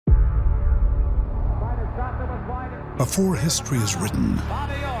Before history is written,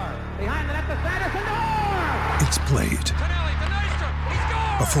 it's played.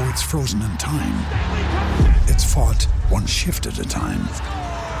 Before it's frozen in time, it's fought one shift at a time.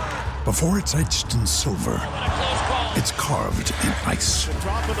 Before it's etched in silver, it's carved in ice.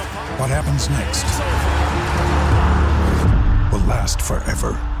 What happens next will last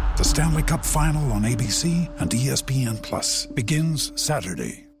forever. The Stanley Cup Final on ABC and ESPN Plus begins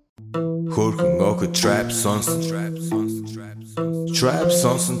Saturday. Хөрхөн охид trap сонсон trap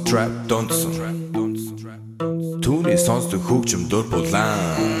сонсон trap донсон түүний сонсдог хөгжим дур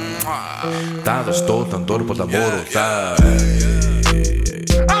булаан дагаж дуулан дур булаа мууруулаа.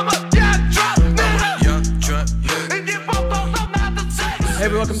 Hey,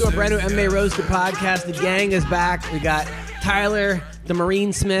 welcome to a brand new MMA Roasted podcast. The gang is back. We got Tyler, the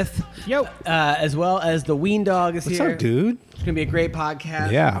Marine Smith, as well as the Ween Dog is here. What's up, dude? It's going to be a great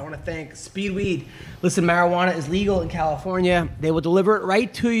podcast. Yeah. I want to thank Speedweed. Listen, marijuana is legal in California. They will deliver it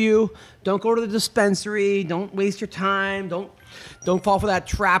right to you. Don't go to the dispensary. Don't waste your time. Don't fall for that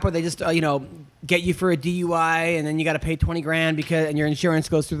trap where they just, get you for a DUI and then you got to pay $20,000 and your insurance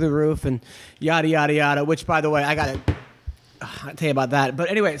goes through the roof and yada, yada, yada, which, by the way, I'll tell you about that.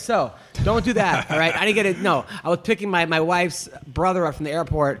 But anyway, so don't do that, all right? I didn't get it. No, I was picking my wife's brother up from the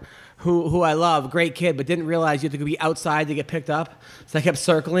airport, who I love, great kid, but didn't realize you have to be outside to get picked up. So I kept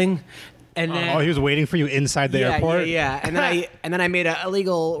circling. And then, he was waiting for you inside the airport? Yeah. And then I made an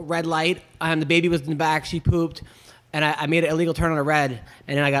illegal red light. The baby was in the back. She pooped. And I made an illegal turn on a red.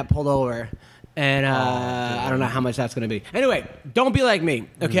 And then I got pulled over. And I don't know how much that's going to be. Anyway, don't be like me,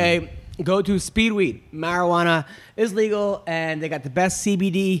 okay? Go to Speedweed. Marijuana is legal, and they got the best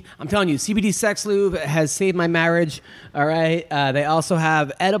CBD. I'm telling you, CBD Sex Lube has saved my marriage, all right? They also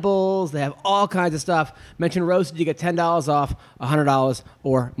have edibles. They have all kinds of stuff. Mention Roasted, you get $10 off, $100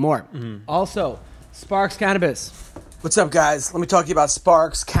 or more. Also, Sparks Cannabis. What's up, guys? Let me talk to you about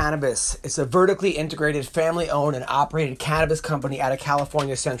Sparks Cannabis. It's a vertically integrated, family-owned and operated cannabis company out of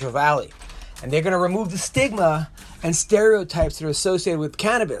California's Central Valley. And they're going to remove the stigma and stereotypes that are associated with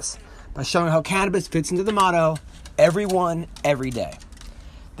cannabis by showing how cannabis fits into the motto, everyone, every day.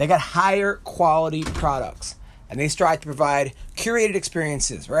 They got higher quality products, and they strive to provide curated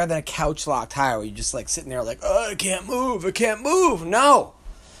experiences rather than a couch-locked high where you're just like sitting there like, oh, I can't move. No.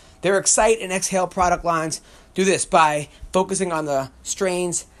 Their Excite and Exhale product lines do this by focusing on the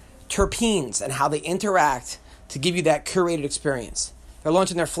strains, terpenes, and how they interact to give you that curated experience. They're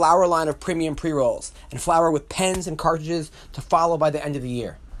launching their flower line of premium pre-rolls and flower with pens and cartridges to follow by the end of the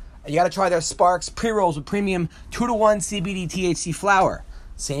year. You got to try their Sparks pre-rolls with premium 2-to-1 CBD THC flower.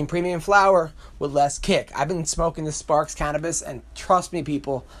 Same premium flower with less kick. I've been smoking this Sparks Cannabis, and trust me,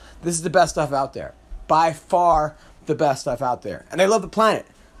 people, this is the best stuff out there. By far the best stuff out there. And they love the planet,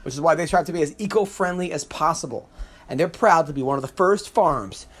 which is why they strive to be as eco-friendly as possible. And they're proud to be one of the first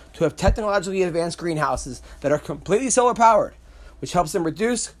farms to have technologically advanced greenhouses that are completely solar-powered, which helps them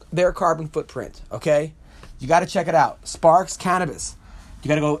reduce their carbon footprint, okay? You got to check it out. Sparks Cannabis. You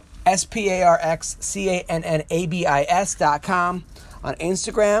got to go SparksCannabis.com on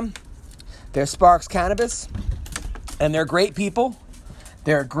Instagram. They're Sparks Cannabis, and they're great people.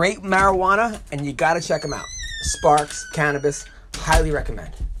 They're great marijuana, and you got to check them out. Sparks Cannabis, highly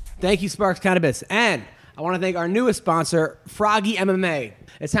recommend. Thank you, Sparks Cannabis. And I want to thank our newest sponsor, Froggy MMA.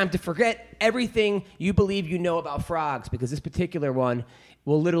 It's time to forget everything you believe you know about frogs, because this particular one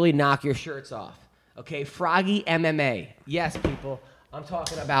will literally knock your shirts off. Okay, Froggy MMA. Yes, people. I'm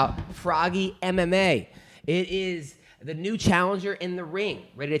talking about Froggy MMA. It is the new challenger in the ring,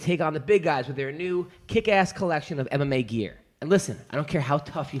 ready to take on the big guys with their new kick-ass collection of MMA gear. And listen, I don't care how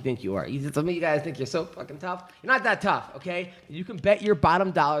tough you think you are. Some of you guys think you're so fucking tough. You're not that tough, okay? You can bet your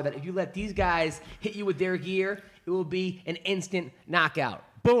bottom dollar that if you let these guys hit you with their gear, it will be an instant knockout.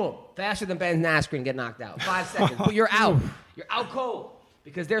 Boom. Faster than Ben Askren get knocked out. 5 seconds. But you're out. You're out cold.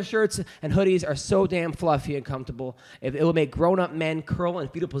 Because their shirts and hoodies are so damn fluffy and comfortable. It will make grown-up men curl in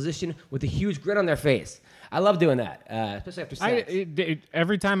fetal position with a huge grin on their face. I love doing that, especially after sex.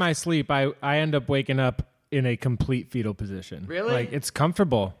 Every time I sleep, I end up waking up in a complete fetal position. Really? Like, it's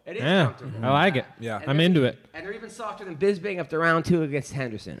comfortable. It is comfortable. I like it. Yeah. I'm into it. And they're even softer than Bisbing after round 2 against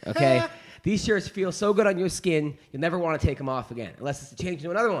Henderson, okay? These shirts feel so good on your skin, you'll never want to take them off again, unless it's to change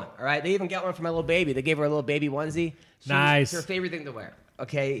into another one, all right? They even got one for my little baby. They gave her a little baby onesie. Nice. It's her favorite thing to wear.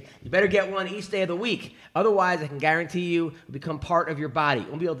 Okay, you better get one each day of the week. Otherwise, I can guarantee you will become part of your body. You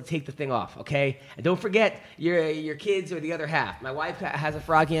won't be able to take the thing off. Okay, and don't forget your kids or the other half. My wife has a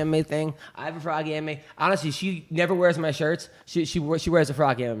Froggy MMA thing. I have a Froggy MMA. Honestly, she never wears my shirts. She wears a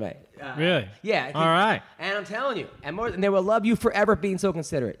Froggy MMA. Really? Yeah. All right. And I'm telling you, and they will love you forever being so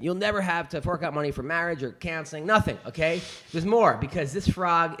considerate. You'll never have to fork out money for marriage or counseling, nothing, okay? There's more, because this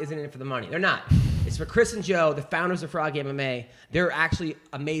frog isn't in it for the money. They're not. It's for Chris and Joe, the founders of Frog MMA. They're actually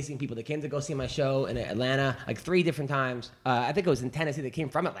amazing people. They came to go see my show in Atlanta like 3 different times. I think it was in Tennessee. They came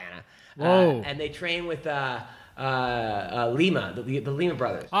from Atlanta. Whoa. And they train with Lima, the Lima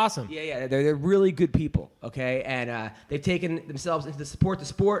brothers. Awesome. Yeah, they're really good people, okay? And they've taken themselves into the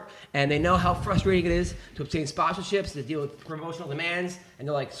sport, and they know how frustrating it is to obtain sponsorships, to deal with promotional demands, and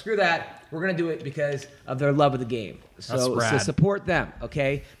they're like, screw that, we're going to do it because of their love of the game. So support them,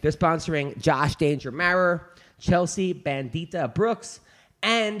 okay? They're sponsoring Josh Danger Marer, Chelsea Bandita Brooks,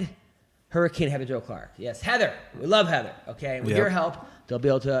 and Hurricane Heather Joe Clark. Yes, Heather. We love Heather, okay? And with your help, they'll be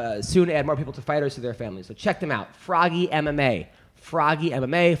able to soon add more people to fighters to their families. So check them out. Froggy MMA. Froggy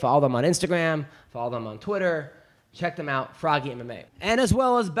MMA. Follow them on Instagram. Follow them on Twitter. Check them out. Froggy MMA. And as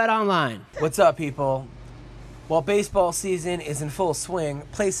well as Bet Online. What's up, people? While baseball season is in full swing,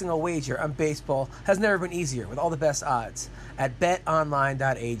 placing a wager on baseball has never been easier with all the best odds at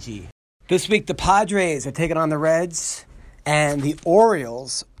betonline.ag. This week, the Padres are taking on the Reds, and the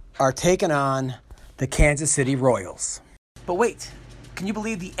Orioles are taking on the Kansas City Royals. But wait. Can you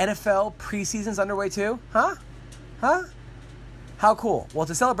believe the NFL preseason's underway too? Huh? How cool. Well,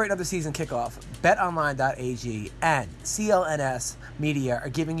 to celebrate another season kickoff, betonline.ag and CLNS Media are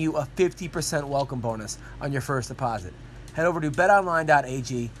giving you a 50% welcome bonus on your first deposit. Head over to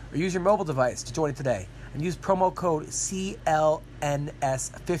betonline.ag or use your mobile device to join it today and use promo code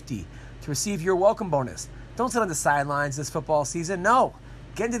CLNS50 to receive your welcome bonus. Don't sit on the sidelines this football season. No,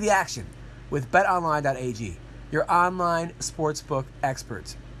 get into the action with betonline.ag. Your online sportsbook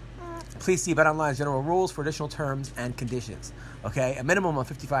experts. Please see BetOnline's general rules for additional terms and conditions. Okay, a minimum of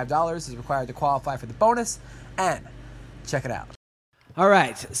 $55 is required to qualify for the bonus, and check it out. All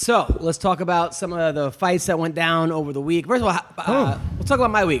right, so let's talk about some of the fights that went down over the week. First of all, we'll talk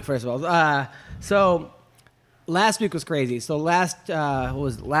about my week first of all. So last week was crazy. So last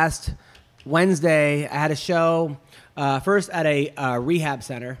Wednesday, I had a show. First at a rehab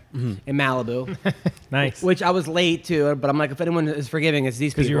center in Malibu. Nice. Which I was late to, but I'm like, if anyone is forgiving, it's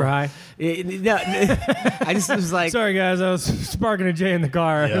these people. Because you were high? No, I just was like... Sorry, guys. I was sparking a J in the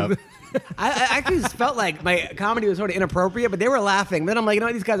car. Yep. I actually just felt like my comedy was sort of inappropriate, but they were laughing. Then I'm like,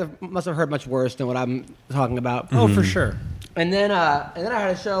 these guys must have heard much worse than what I'm talking about. Oh, for sure. And then I had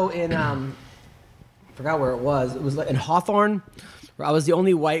a show in... forgot where it was. It was like in Hawthorne, where I was the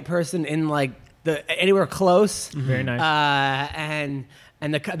only white person in like anywhere close. Very nice.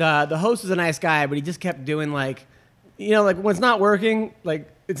 And the host was a nice guy, but he just kept doing like when it's not working, like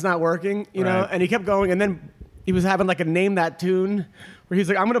it's not working, you know. And he kept going, and then he was having like a name that tune where he's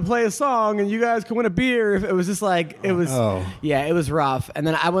like, I'm gonna play a song and you guys can win a beer. It was just like it was, it was rough. And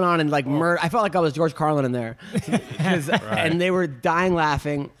then I went on and like I felt like I was George Carlin in there, and they were dying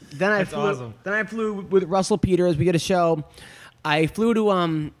laughing. Then I flew. Awesome. Then I flew with Russell Peters. We did a show. I flew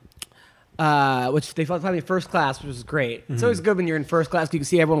to which they felt me first class, which was great. It's always good when you're in first class because you can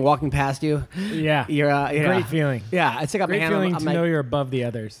see everyone walking past you. Yeah. Great feeling. Yeah, I took out my hand. Great feeling to know you're above the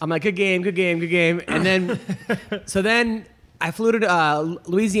others. I'm like, good game. And then, so then I flew to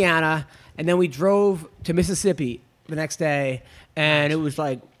Louisiana, and then we drove to Mississippi the next day, and it was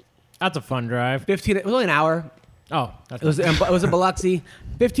like... That's a fun drive. It was only an hour. Oh. It was in Biloxi,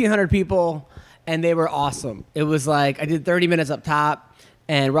 1,500 people, and they were awesome. It was like, I did 30 minutes up top.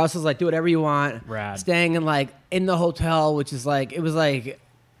 And Russ was like, do whatever you want. Rad. Staying in the hotel, which is like it was like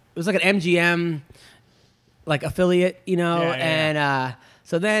an MGM like affiliate, And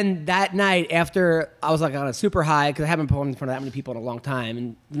so then that night after I was like on a super high because I haven't performed in front of that many people in a long time.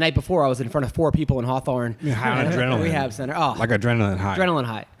 And the night before I was in front of 4 people in Hawthorne. Yeah, high on adrenaline. Rehab center. Oh, like adrenaline high. Adrenaline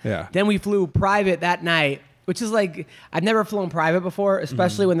high. Yeah. Then we flew private that night. Which is like, I've never flown private before,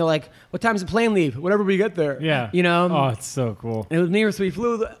 especially when they're like, what time's the plane leave? Whenever we get there. Yeah. Oh, it's so cool. And it was me, so we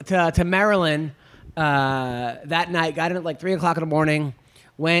flew to Maryland that night, got in at like 3 o'clock in the morning,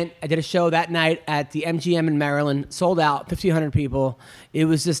 I did a show that night at the MGM in Maryland, sold out, 1,500 people. It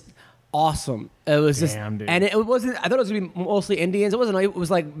was just awesome. It was dude. And it wasn't, I thought it was going to be mostly Indians. It was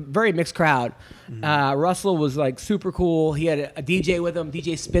like very mixed crowd. Russell was like super cool. He had a DJ with him,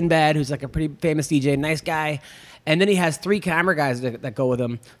 DJ Spinbad, who's like a pretty famous DJ, nice guy. And then he has 3 camera guys that go with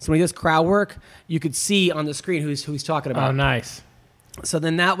him. So when he does crowd work, you could see on the screen who he's talking about. Oh, nice. So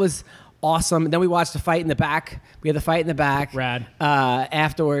then that was awesome. And then we watched the fight in the back. We had the fight in the back. Rad.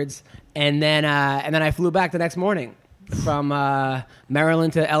 Afterwards, and then I flew back the next morning from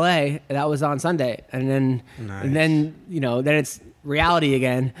Maryland to LA. That was on Sunday, and then then it's reality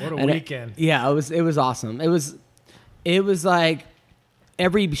again. What a and weekend! It was awesome. It was like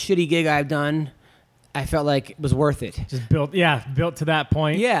every shitty gig I've done, I felt like it was worth it. Just built to that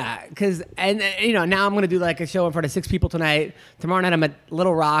point. Yeah, because now I'm gonna do like a show in front of 6 people tonight. Tomorrow night I'm at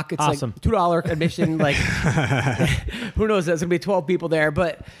Little Rock. It's awesome. like $2 admission. Like, who knows? There's gonna be 12 people there,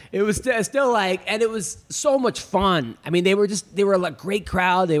 but it was still like, and it was so much fun. I mean, they were like great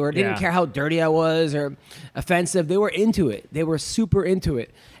crowd. They didn't care how dirty I was or offensive. They were into it. They were super into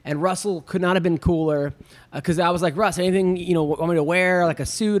it. And Russell could not have been cooler because I was like, Russ, anything want me to wear, like a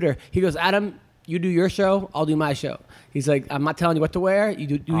suit? Or he goes, Adam, you do your show, I'll do my show. He's like, I'm not telling you what to wear.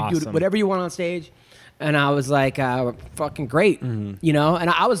 You do whatever you want on stage. And I was like, fucking great, And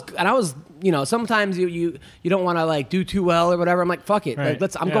I was, sometimes you don't want to like do too well or whatever. I'm like, fuck it, right.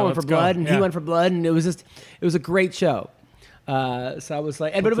 like, I'm going for blood, and he went for blood, and it was a great show. So I was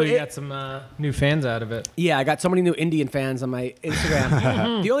like, but you got some new fans out of it. Yeah, I got so many new Indian fans on my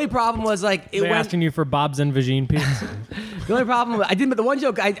Instagram. The only problem was like They're asking you for Bob's and Vagine pizza. The only problem I did, but the one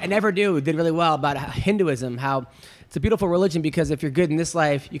joke I never did really well about Hinduism, how it's a beautiful religion because if you're good in this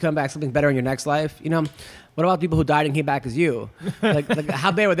life, you come back something better in your next life. What about people who died and came back as you? like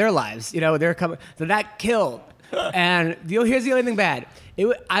how bad were their lives? They're coming. So that killed. And here's the only thing bad.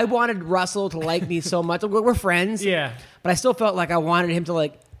 I wanted Russell to like me so much. We're friends. Yeah. But I still felt like I wanted him to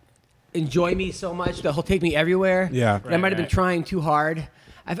like enjoy me so much that he'll take me everywhere. Yeah. I might have been trying too hard.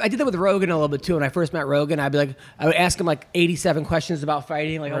 I did that with Rogan a little bit too. When I first met Rogan, I would ask him like 87 questions about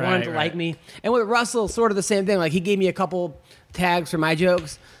fighting. Like I wanted him to like me. And with Russell, sort of the same thing. Like he gave me a couple tags for my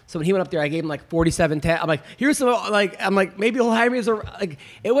jokes. So when he went up there, I gave him like 47 tags. I'm like, here's some. I'm like, maybe he'll hire me as a. Like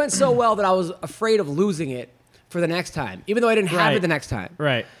it went so well that I was afraid of losing it for the next time, even though I didn't have it the next time.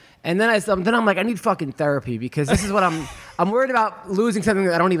 Right. And then I'm like, I need fucking therapy because this is what I'm worried about losing something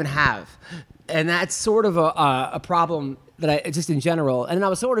that I don't even have. And that's sort of a problem that just in general. And I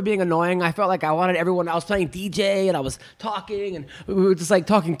was sort of being annoying. I felt like I wanted everyone. I was playing DJ and I was talking and we were just like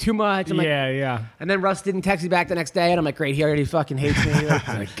talking too much. I'm yeah. And then Russ didn't text me back the next day, and I'm like, great, he already fucking hates me.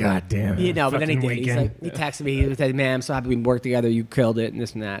 Like, God damn it. But then he did. He's like, he texted me. He said, man, I'm so happy we worked together. You killed it and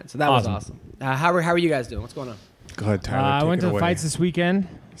this and that. So that was awesome. How are you guys doing? What's going on? Go ahead, Tyler. I went to the fights this weekend.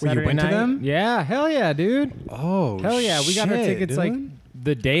 You went night. to them? Yeah, hell yeah, dude. Oh, hell yeah. We got our tickets dude. like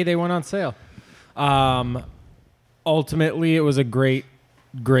the day they went on sale. Ultimately, it was a great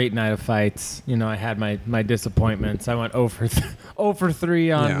night of fights. I had my disappointments. I went 0 for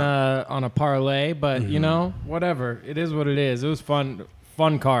 3 on a parlay, but whatever. It is what it is. It was fun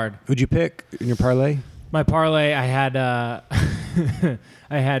card. Who'd you pick in your parlay? My parlay, I had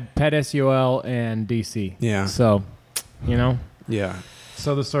I had Pettis, Yoel, and DC. Yeah. So, Yeah.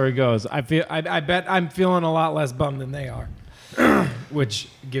 So the story goes. I bet I'm feeling a lot less bummed than they are, which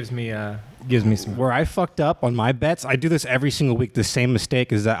gives me some. Where I fucked up on my bets, I do this every single week. The same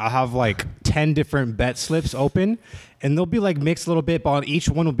mistake is that I'll have like 10 different bet slips open, and they'll be like mixed a little bit, but on each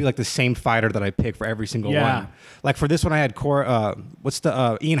one will be like the same fighter that I pick for every single one. Like for this one, I had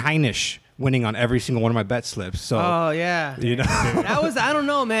Ian Heinisch winning on every single one of my bet slips. So yeah, that was, I don't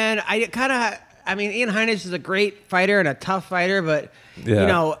know, man. Ian Heinisch is a great fighter and a tough fighter, but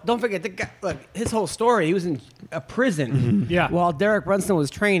don't forget the guy, look, his whole story. He was in a prison while Derek Brunson was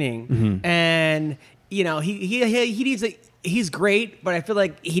training, and he needs he's great, but I feel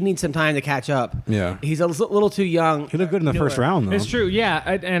like he needs some time to catch up. Yeah, he's a little too young. He looked good in the first round, though. It's true,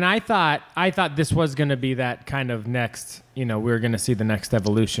 yeah. And I thought this was going to be that kind of next. We were going to see the next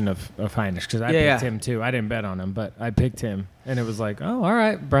evolution of Heinisch because I picked him too. I didn't bet on him, but I picked him, and it was like, oh, all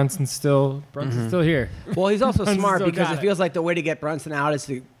right, Brunson's still here. Well, he's also smart because it feels like the way to get Brunson out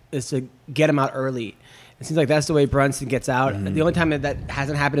is to get him out early. It seems like that's the way Brunson gets out. The only time that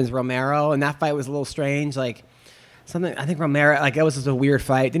hasn't happened is Romero, and that fight was a little strange. Like something, I think Romero, like that was just a weird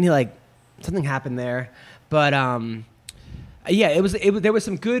fight. Didn't he something happened there? But it was there was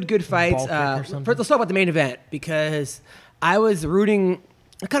some good fights. Let's talk about the main event because I was kind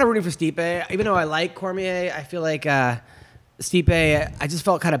of rooting for Stipe. Even though I like Cormier, I feel like Stipe, I just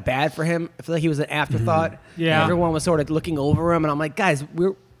felt kind of bad for him. I feel like he was an afterthought. Yeah, everyone was sort of looking over him, and I'm like, guys,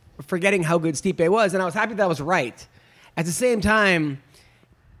 we're forgetting how good Stipe was, and I was happy that I was right. At the same time,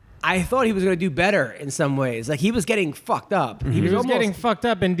 I thought he was going to do better in some ways. Like, he was getting fucked up. He was getting fucked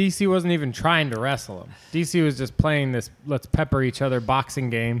up, and DC wasn't even trying to wrestle him. DC was just playing this let's pepper each other boxing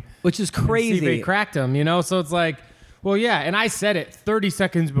game. Which is crazy. Stipe cracked him, So it's like, well, yeah. And I said it 30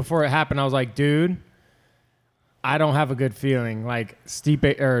 seconds before it happened. I was like, dude, I don't have a good feeling. Like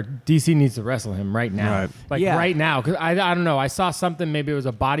Stipe or DC needs to wrestle him right now. Right. Right now. Because I don't know. I saw something. Maybe it was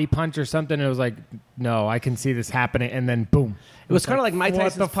a body punch or something. And it was like, no, I can see this happening. And then boom. It was kind of like Mike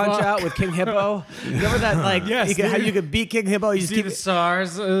Tyson's punch out with King Hippo. Remember that? Like, yes, how you could beat King Hippo. You just keep the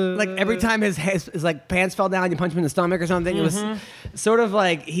SARS. like every time his like pants fell down, you punch him in the stomach or something. It was sort of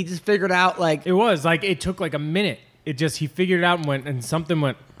like he just figured out like it was like it took like a minute. It just he figured it out and went and something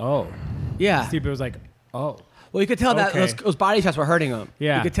went. Oh, yeah. Stipe was like, oh. Well, you could tell that those body shots were hurting him.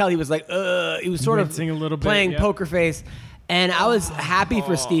 Yeah. You could tell he was like, he was sort Wincing of a little bit, playing yeah. poker face. And I was happy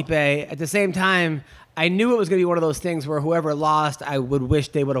for Stipe. At the same time, I knew it was going to be one of those things where whoever lost, I would wish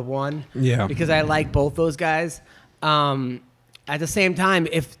they would have won. Yeah. Because I like both those guys. At the same time,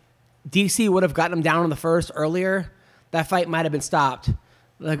 if DC would have gotten him down in the first earlier, that fight might have been stopped.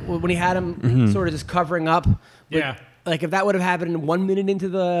 Like when he had him sort of just covering up. Yeah. Like if that would have happened 1 minute into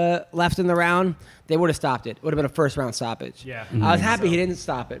the left in the round, they would have stopped it. It would have been a first round stoppage. Yeah. I was happy he didn't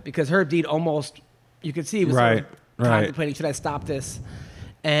stop it because Herb Dean almost, you could see he was sort of contemplating, should I stop this?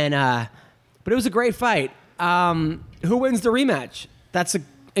 And but it was a great fight. Who wins the rematch? That's an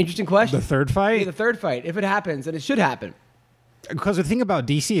interesting question. The third fight? Yeah, the third fight, if it happens, and it should happen. Because the thing about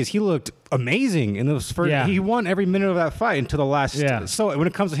DC is he looked amazing in those first. Yeah. He won every minute of that fight until the last. Yeah. So when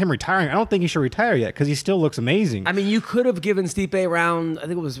it comes to him retiring, I don't think he should retire yet because he still looks amazing. I mean, you could have given Stipe round, I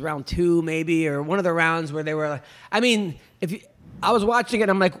think it was round 2 maybe, or one of the rounds where they were like, I mean, I was watching it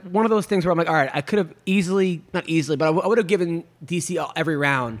and I'm like, one of those things where I'm like, all right, I could have easily, not easily, but I would have given DC every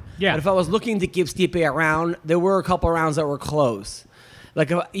round. Yeah. But if I was looking to give Stipe a round, there were a couple of rounds that were close.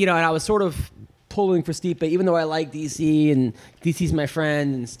 Like, and I was sort of pulling for Stipe, even though I like DC and DC's my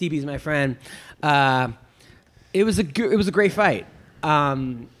friend and Stipe's my friend. It was a great fight.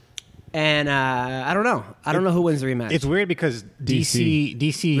 And I don't know. I don't know who wins the rematch. It's weird because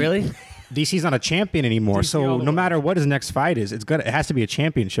DC Really? DC's not a champion anymore. DC So all the no way. matter what his next fight is, it has to be a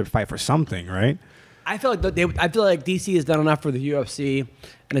championship fight for something, right? I feel like DC has done enough for the UFC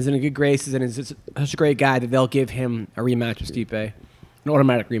and is in a good graces and is just such a great guy that they'll give him a rematch with Stipe, an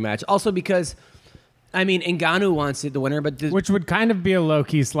automatic rematch. Also because, I mean, Ngannou wants it, the winner, but Which would kind of be a low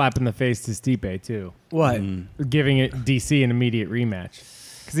key slap in the face to Stipe too, what? giving it DC an immediate rematch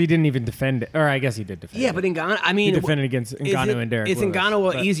because he didn't even defend it, or I guess he did defend. Yeah, it. but Ngannou, I mean, He defended against Ngannou and Derek Is Lewis,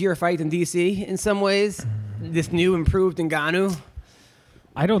 Ngannou an but- easier fight than DC in some ways? This new improved Ngannou?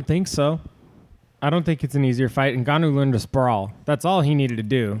 I don't think so. I don't think it's an easier fight. Ngannou learned to sprawl. That's all he needed to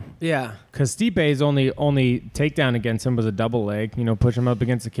do. Yeah. Because Stipe's only takedown against him was a double leg. Push him up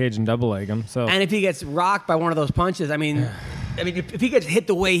against the cage and double leg him. So And if he gets rocked by one of those punches, I mean, if he gets hit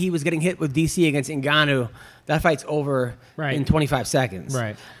the way he was getting hit with DC against Ngannou, that fight's over Right. in 25 seconds.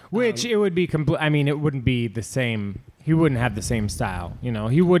 right, which it would be complete. I mean, it wouldn't be the same. He wouldn't have the same style.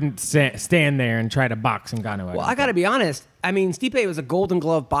 He wouldn't stand there and try to box Ngannou. Well, I got to be honest. I mean, Stipe was a Golden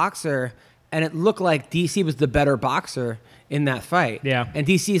Glove boxer, and it looked like DC was the better boxer in that fight. Yeah. And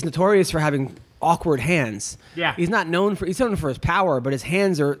DC is notorious for having awkward hands. Yeah. He's known for his power, but his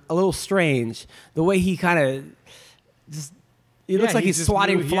hands are a little strange. The way he kind of just it looks like he's just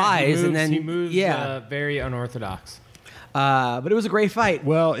swatting flies, and then he moves very unorthodox. But it was a great fight.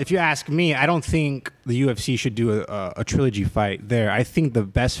 Well, if you ask me, I don't think the UFC should do a trilogy fight there. I think the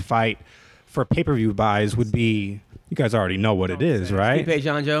best fight for pay-per-view buys would be, you guys already know what it is, right? Stipe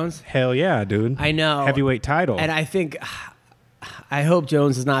John Jones. Hell yeah, dude. I know. Heavyweight title. And I think, I hope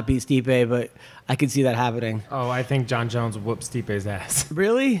Jones does not beat Stipe, but I could see that happening. Oh, I think John Jones whoops Stipe's ass.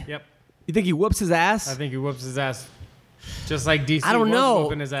 Really? Yep. You think he whoops his ass? I think he whoops his ass just like DC I don't was know.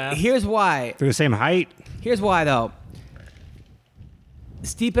 whooping his ass. Here's why. They're the same height. Here's why, though.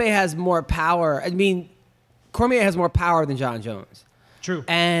 Stipe has more power. I mean, Cormier has more power than John Jones. True.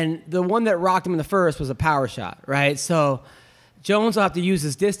 And the one that rocked him in the first was a power shot, right? So Jones will have to use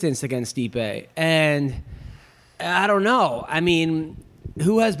his distance against Stipe. And I don't know. I mean,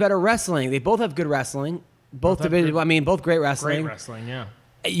 who has better wrestling? They both have good wrestling. Both have division. good- I mean, both great wrestling. Great wrestling, yeah.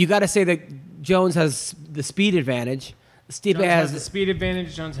 You got to say that Jones has the speed advantage. Stipe Jones has has the speed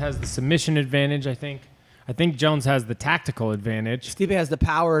advantage. Jones has the submission advantage, I think. I think Jones has the tactical advantage. Stipe has the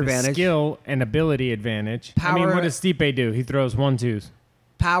power The advantage. skill and ability advantage. I mean, Power- what does Stipe do? He throws 1-2s.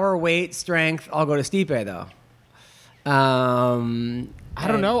 Power, weight, strength. I'll go to Stipe though. I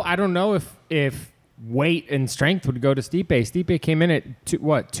don't know. I don't know if weight and strength would go to Stipe. Stipe came in at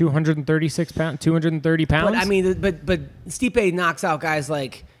 236 pounds, 230 pounds. But I mean, but Stipe knocks out guys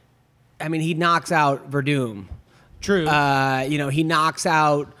like, I mean, he knocks out Verdum. true. He knocks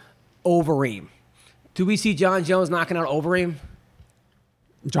out Overeem. Do we see John Jones knocking out Overeem?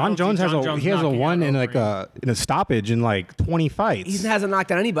 John Jones has John Jones he has a knocking one out in like a stoppage in like 20 fights. He hasn't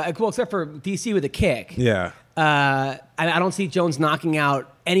knocked out anybody, well, except for DC with a kick. yeah. I don't see Jones knocking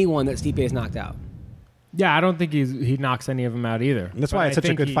out anyone that Stipe has knocked out. Yeah, I don't think he knocks any of them out either. That's why it's such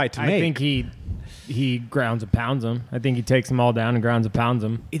a good fight to make. I think he grounds and pounds them. I think he takes them all down and grounds and pounds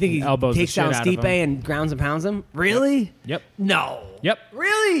them. You think he elbows takes down Stipe and grounds and pounds him? Really? Yep. No. Yep.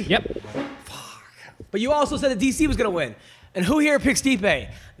 Really? Yep. But you also said that DC was going to win. And who here picked Stipe?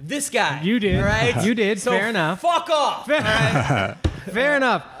 This guy. You did. All right? You did. So fair enough. Fuck off. All right? Fair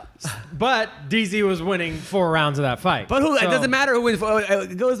enough. But DZ was winning 4 rounds of that fight. But who? So, It doesn't matter who wins.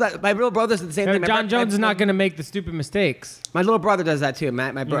 It goes that my little brother does the same thing. John Jones is not going to make the stupid mistakes. My little brother does that too.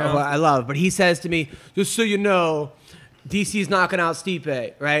 My brother, You know? who I love, but he says to me, "Just so you know, DC's knocking out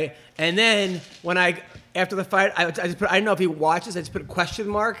Stipe, right?" And then when after the fight, I just put, I don't know if he watches. I just put question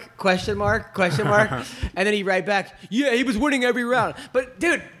mark, and then he write back, "Yeah, he was winning every round." But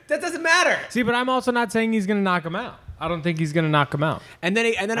dude, that doesn't matter. See, but I'm also not saying he's going to knock him out. I don't think he's going to knock him out. And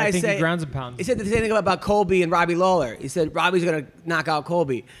then I think say he grounds and pounds. He said the same thing about Colby and Robbie Lawler. He said Robbie's gonna knock out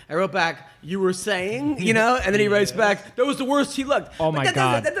Colby. I wrote back, "You were saying," and then he writes back, "That was the worst he looked." Oh, my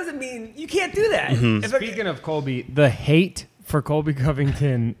God. That doesn't mean you can't do that. Speaking of Colby, the hate for Colby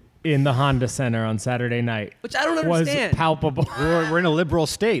Covington in the Honda Center on Saturday night, Which I don't was understand. palpable. We're in a liberal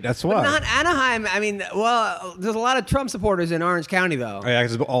state. That's why. Not Anaheim. I mean, well, there's a lot of Trump supporters in Orange County, though. Oh, yeah,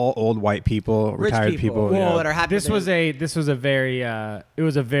 'cause it's all old white people, Rich retired people. well, yeah. that are happy. This was a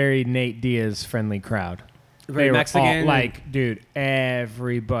very Nate Diaz friendly crowd. Very They were Mexican. all, dude,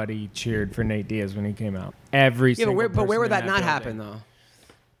 everybody cheered for Nate Diaz when he came out. Every yeah, single but where person would in that not building. happen though?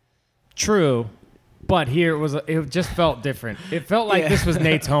 True, but here it just felt different. It felt like Yeah. this was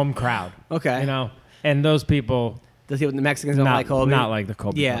Nate's home crowd. Okay. And those people Does he? The Mexicans don't not like Colby. not like the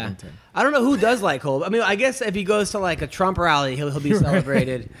Colby Yeah, Covington. I don't know who does like Colby. I mean, I guess if he goes to like a Trump rally, he'll be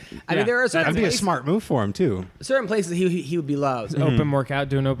celebrated. I Yeah. mean, there are certain That'd be a places, smart move for him too. certain places he would be loved. Open workout,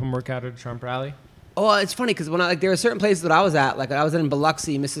 do an open workout at a Trump rally. Oh, it's funny because when there were certain places that I was at, like I was in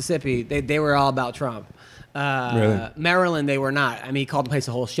Biloxi, Mississippi. They were all about Trump. Really? Maryland, they were not. I mean, he called the place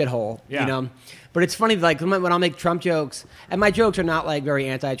a whole shithole. Yeah. You know. But it's funny, like when I'll make Trump jokes, and my jokes are not like very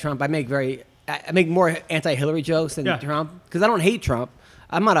anti-Trump. I make more anti-Hillary jokes than Yeah. Trump because I don't hate Trump.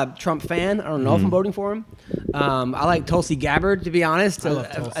 I'm not a Trump fan. I don't know if I'm voting for him. I like Tulsi Gabbard, to be honest. I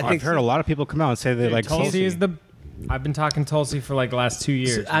love Tulsi. I've heard a lot of people come out and say they like Tulsi is the. I've been talking Tulsi for like the last 2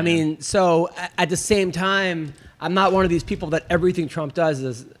 years. I mean, so at the same time, I'm not one of these people that everything Trump does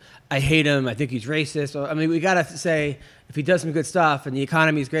is, I hate him, I think he's racist. I mean, we got to say, if he does some good stuff and the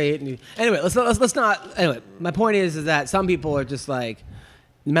economy's great. Anyway, let's not. Anyway, my point is that some people are just like,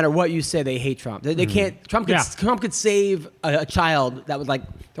 no matter what you say, they hate Trump. They can't. Trump could save a child that was like,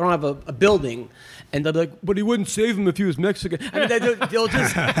 they don't have a building. And they'll be like, but he wouldn't save him if he was Mexican. I mean,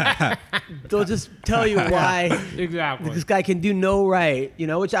 they'll just tell you why exactly. this guy can do no right,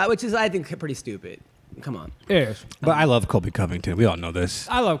 which is I think pretty stupid. Come on. Yes. But I love Colby Covington. We all know this.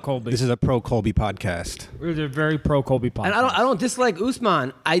 I love Colby. This is a pro Colby podcast. It was a very pro Colby podcast. And I don't dislike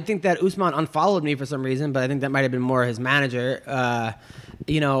Usman. I think that Usman unfollowed me for some reason, but I think that might have been more his manager. I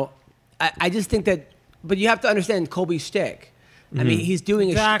just think that, but you have to understand Colby's shtick. I mean, he's doing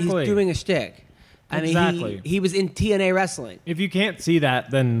Exactly. he's doing a shtick. I mean, Exactly. he was in TNA wrestling. If you can't see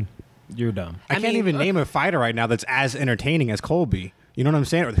that, then you're dumb. I can't mean, even name a fighter right now that's as entertaining as Colby. You know what I'm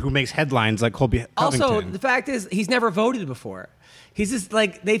saying? Or who makes headlines like Colby Covington. Also, the fact is, he's never voted before. He's just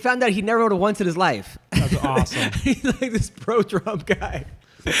like, they found out he never voted once in his life. That's awesome. He's like this pro-Trump guy.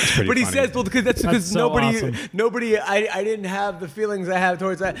 That's pretty But he funny. says, well, because that's because so awesome. I didn't have the feelings I have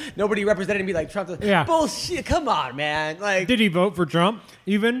towards that. Nobody represented me like Trump. Yeah. Bullshit. Come on, man. Like, Did he vote for Trump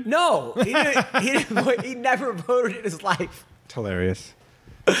even? no, he never voted in his life. It's hilarious.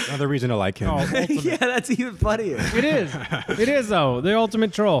 Another reason to like him. Oh, ultimate. Yeah, that's even funnier. It is. It is, though. The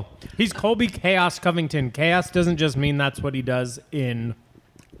ultimate troll. He's Colby Chaos Covington. Chaos doesn't just mean that's what he does in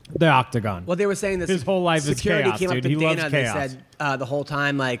the octagon. Well, they were saying this. His whole life is security chaos, came up dude. to He loves Dana. They chaos. said the whole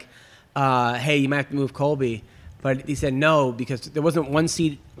time, like, hey, you might have to move Colby. But he said no because there wasn't one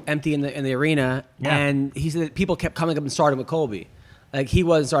seat empty in the arena, Yeah. and he said that people kept coming up and starting with Colby, like he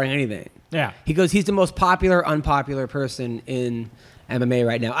wasn't starting anything. Yeah. He goes, he's the most popular, unpopular person in MMA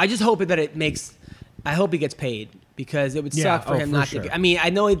right now. I just hope that I hope he gets paid because it would Yeah, suck for him for not sure. to. I mean, I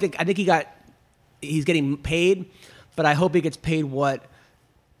think he's getting paid, but I hope he gets paid what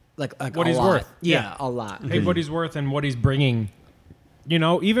What a he's lot. worth. Yeah, Yeah. a lot. Hey, what he's worth and what he's bringing. You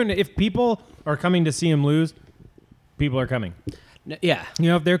know, even if people are coming to see him lose, people are coming. Yeah. You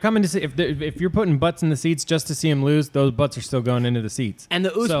know, if they're coming to see, if you're putting butts in the seats just to see him lose, those butts are still going into the seats. And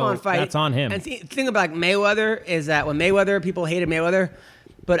the Usman So fight, that's on him. And the thing about Mayweather is that when people hated Mayweather,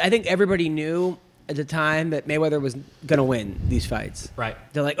 but I think everybody knew at the time that Mayweather was gonna win these fights. Right.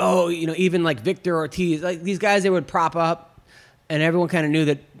 They're like, oh, even like Victor Ortiz, like these guys they would prop up, and everyone kind of knew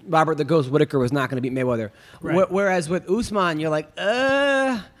that Robert the Ghost Whittaker was not going to beat Mayweather. Right. Whereas with Usman, you're like,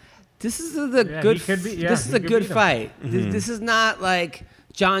 this is a good fight. This is not like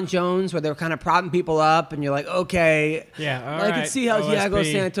John Jones, where they were kind of propping people up, and you're like, okay, I can see how Thiago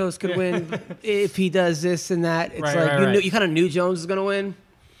Santos could win if he does this and that. It's you kind of knew Jones was going to win,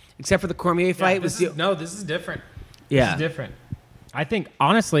 except for the Cormier fight. This is different. Yeah, this is different. I think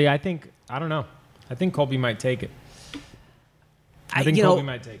honestly, I don't know. I think Colby might take it. I think Colby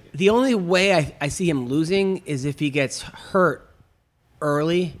might take it. The only way I see him losing is if he gets hurt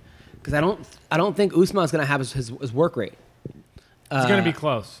early, because I don't think Usman's going to have his work rate. It's going to be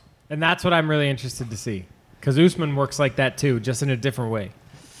close, and that's what I'm really interested to see, because Usman works like that too, just in a different way.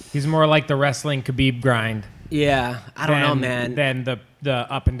 He's more like the wrestling Khabib grind. Yeah, I don't know, man. Than the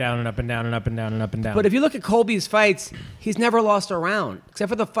up and down and up and down and up and down and up and down. But if you look at Colby's fights, he's never lost a round, except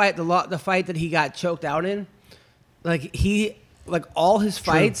for the fight that he got choked out in. Like all his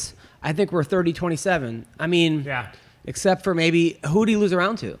fights, I think were 30-27. I mean, except for maybe who did he lose a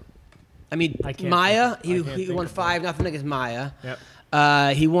round to? I mean, Maia. He won 5-0 against Maia.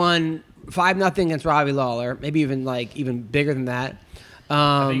 Yep. He won 5-0 against Robbie Lawler. Maybe even bigger than that.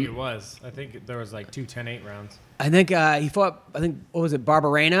 I think it was. I think there was like 2 10-8 rounds. I think he fought. What was it?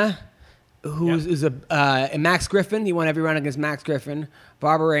 Barberena, who's and Max Griffin. He won every round against Max Griffin.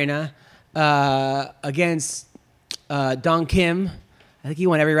 Barberena against Don Kim. I think he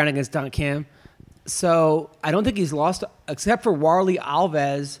won every round against Don Kim. So I don't think he's lost, except for Warley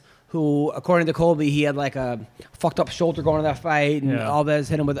Alves, who, according to Colby, he had like a fucked up shoulder going to that fight, and Alves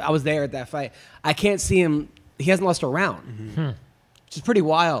hit him with. I was there at that fight. I can't see him. He hasn't lost a round, which is pretty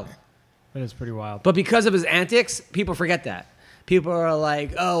wild. That is pretty wild. But because of his antics, people forget that. People are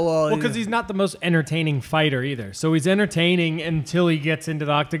like, oh, well. Because he's not the most entertaining fighter either. So he's entertaining until he gets into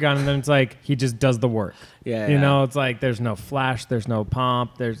the octagon, and then it's like he just does the work. You know, it's like there's no flash, there's no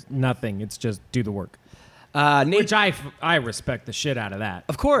pomp, there's nothing. It's just do the work. Which I respect the shit out of that.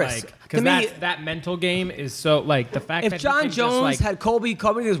 Of course. Because that mental game is so, like, the fact that if John Jones had Colby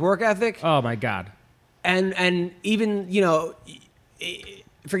covering his work ethic. Oh, my God. And even,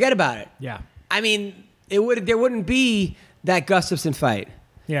 forget about it. Yeah. I mean, there wouldn't be that Gustafsson fight.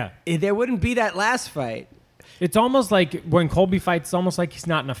 Yeah. There wouldn't be that last fight. It's almost like when Colby fights, it's almost like he's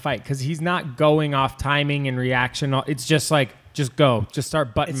not in a fight because he's not going off timing and reaction. It's just like, just go. Just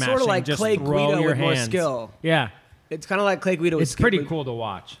start button mashing. It's sort of like just Clay Guida with more hands. skill. Yeah. It's kind of like Clay Guida with skill. It's pretty cool to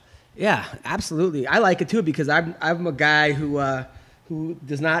watch. Yeah, absolutely. I like it too because I'm a guy who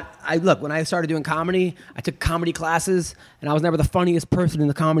does not. Look, when I started doing comedy, I took comedy classes, and I was never the funniest person in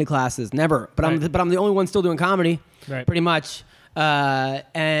the comedy classes, never. But I'm the only one still doing comedy, pretty much.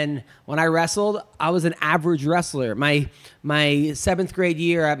 And when I wrestled, I was an average wrestler. My 7th grade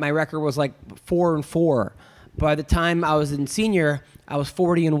year, my record was like 4-4. By the time I was in senior, I was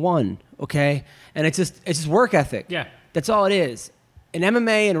 40-1. Okay, and it's just work ethic. Yeah, that's all it is. And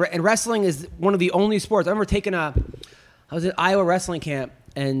MMA and wrestling is one of the only sports. I remember I was at Iowa wrestling camp,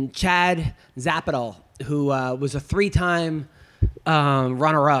 and Chad Zapadal, who was a 3-time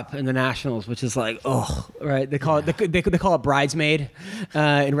runner-up in the nationals, which is like, right? They call it bridesmaid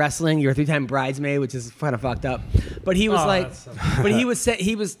in wrestling. You're a 3-time bridesmaid, which is kind of fucked up. But he was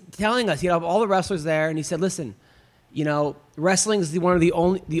he was telling us, all the wrestlers there, and he said, listen, wrestling is one of the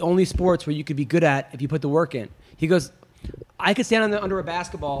only sports where you could be good at if you put the work in. He goes, I could stand under a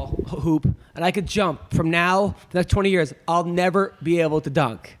basketball hoop and I could jump. From now to the next 20 years, I'll never be able to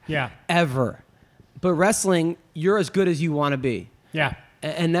dunk. Yeah. Ever. But wrestling, you're as good as you want to be. Yeah.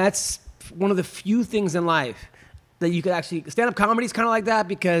 And that's one of the few things in life that you could actually... Stand-up comedy is kind of like that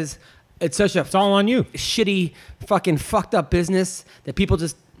because it's such a... It's all on you. Shitty, fucking fucked up business that people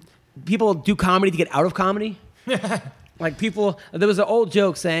do comedy to get out of comedy. Like there was an old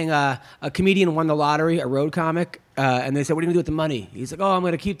joke saying a comedian won the lottery, a road comic, and they said, "What are you gonna do with the money?" He's like, "Oh, I'm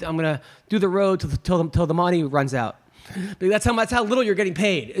gonna do the road till the money runs out." But that's how little you're getting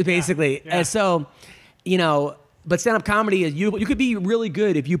paid, basically. Yeah. And so, but stand-up comedy is you could be really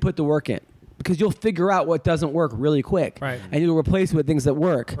good if you put the work in, because you'll figure out what doesn't work really quick, right? And you'll replace it with things that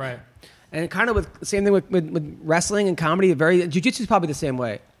work, right? And kind of same thing with wrestling and comedy. Jiu-jitsu is probably the same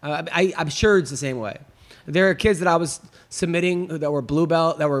way. I'm sure it's the same way. There are kids that I was submitting that were blue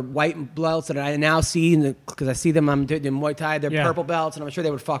belt, that were white belts that I now see because I see them in Muay Thai. They're purple belts, and I'm sure they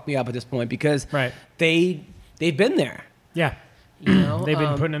would fuck me up at this point because they've been there. Yeah. You know, They've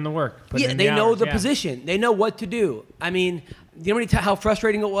been putting in the work. Yeah, they know the position. They know what to do. I mean, you know how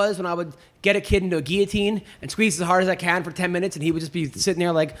frustrating it was when I would get a kid into a guillotine and squeeze as hard as I can for 10 minutes, and he would just be sitting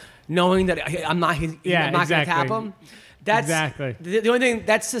there like knowing that I'm not going to tap him. That's exactly the only thing.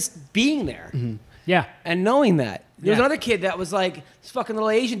 That's just being there. Mm-hmm. Yeah, and knowing that. There was another kid that was like this fucking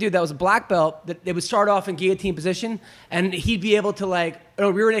little Asian dude that was a black belt that they would start off in guillotine position, and he'd be able to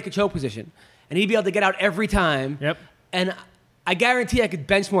rear naked choke position, and he'd be able to get out every time. Yep. And I guarantee I could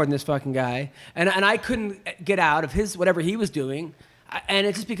bench more than this fucking guy, and I couldn't get out of his whatever he was doing, and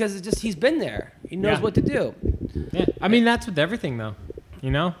it's just because he's been there. He knows what to do. Yeah, I mean that's with everything though.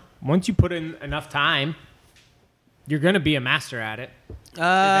 You know, once you put in enough time, you're gonna be a master at it.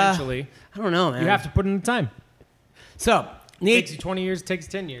 Eventually, I don't know, man. You have to put in the time. So Nate, it takes you 20 years. It takes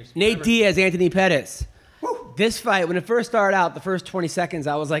 10 years. Nate Diaz, Anthony Pettis. This fight, when it first started out, the first 20 seconds,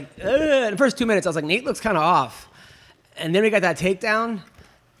 I was like, ugh. In the first 2 minutes, I was like, Nate looks kind of off. And then we got that takedown.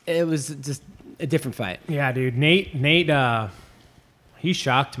 It was just a different fight. Yeah, dude. Nate, he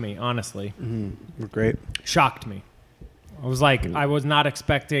shocked me, honestly. Mm-hmm. Great. Shocked me. I was like, I was not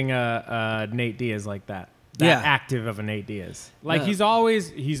expecting a Nate Diaz like that. That active of a Nate Diaz. Like, he's always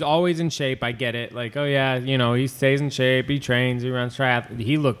in shape. I get it. Like, oh, yeah, you know, he stays in shape. He trains. He runs triathlon.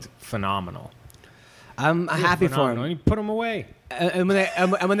 He looked phenomenal. I'm happy for him. And he put him away. And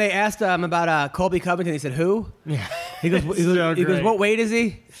when they asked him about Colby Covington, he said, "Who?" Yeah. He goes, "What weight is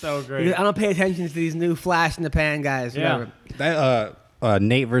he?" So great. He goes, I don't pay attention to these new flash in the pan guys. Yeah. Whatever. That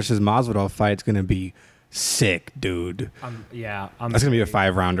Nate versus Masvidal fight's gonna be sick, dude. That's gonna be a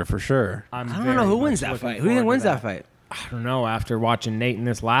 5-rounder for sure. I don't know who wins that fight. Who do you think wins that fight? I don't know. After watching Nate in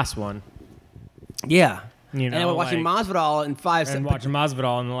this last one. Yeah. You know, and we're watching Masvidal in 5 seconds. And watching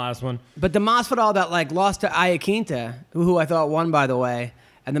Masvidal in the last one. But the Masvidal that lost to Iaquinta, who I thought won, by the way,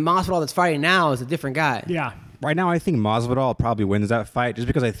 and the Masvidal that's fighting now is a different guy. Yeah. Right now, I think Masvidal probably wins that fight just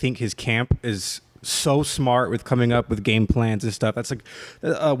because I think his camp is so smart with coming up with game plans and stuff. That's like,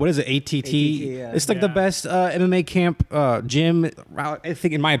 what is it, ATT? Yeah. It's like the best MMA camp gym, I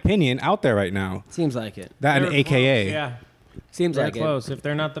think, in my opinion, out there right now. Seems like it. That and AKA. Close. Yeah. Seems they're like close. If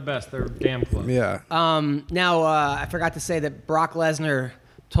they're not the best, they're damn close. Yeah. Now, I forgot to say that Brock Lesnar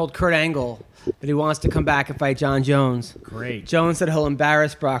told Kurt Angle that he wants to come back and fight John Jones. Great. Jones said he'll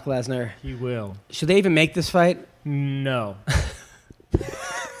embarrass Brock Lesnar. He will. Should they even make this fight? No.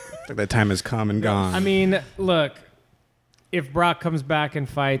 That time has come and gone. I mean, look, if Brock comes back and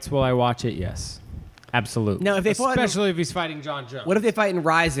fights, will I watch it? Yes. Absolutely. Now, if they especially if he's fighting John Jones. What if they fight in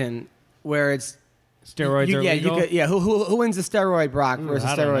Ryzen, where it's steroids are legal? Who wins the steroid Brock versus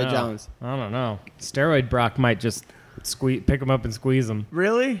steroid Jones? I don't know. Steroid Brock might just pick him up and squeeze him.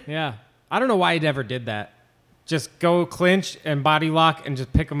 Really? Yeah. I don't know why he never did that. Just go clinch and body lock and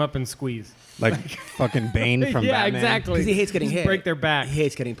just pick him up and squeeze. Like fucking Bane from yeah, Batman. exactly. Because he hates getting hit. Break their back. He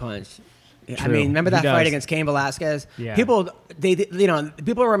hates getting punched. True. I mean, remember that He fight does. against Cain Velasquez? Yeah. People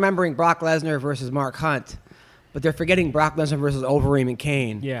are remembering Brock Lesnar versus Mark Hunt, but they're forgetting Brock Lesnar versus Overeem and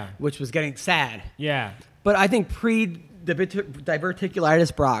Kane. Yeah. Which was getting sad. Yeah. But I think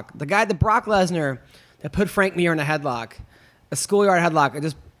diverticulitis Brock, the Brock Lesnar that put Frank Mir in a headlock, a schoolyard headlock, and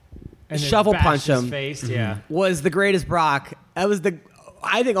just shovel punch him, face, was the greatest Brock. That was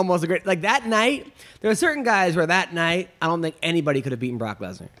I think almost the great. Like that night, there were certain guys where that night, I don't think anybody could have beaten Brock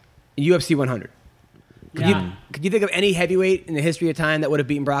Lesnar. UFC 100. Could you think of any heavyweight in the history of time that would have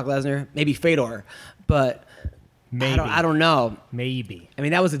beaten Brock Lesnar? Maybe Fedor, but Maybe. I don't know. Maybe. I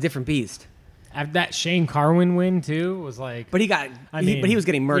mean, that was a different beast. After that Shane Carwin win too was like. But he was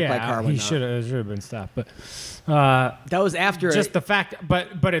getting murked by Carwin. He should have been stopped. But that was after just the fact.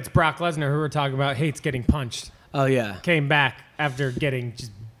 But it's Brock Lesnar who we're talking about hates getting punched. Oh yeah. Came back after getting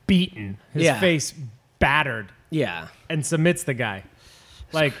just beaten, his face battered. Yeah. And submits the guy.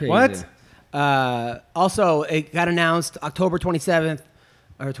 Like crazy. what? Also, it got announced October 27th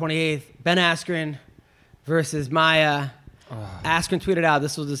or 28th. Ben Askren versus Maya. Askren tweeted out,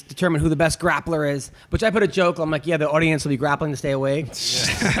 "This will just determine who the best grappler is." Which I put a joke. I'm like, "Yeah, the audience will be grappling to stay awake."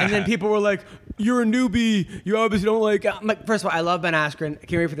 And then people were like, "You're a newbie. You obviously don't like." I'm like, first of all, I love Ben Askren. I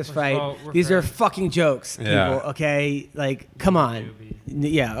can't wait for this fight. all, These are fucking jokes, people. Yeah. Okay, like, come on.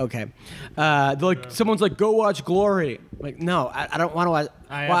 Yeah, okay. They're like, someone's like, "Go watch Glory." I'm like, no, I don't want to watch.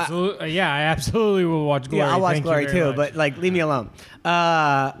 I absolutely will watch Glory. Yeah, I'll watch Thank Glory you very too, much. but like, leave me alone.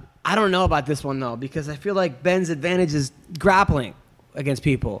 I don't know about this one though, because I feel like Ben's advantage is grappling against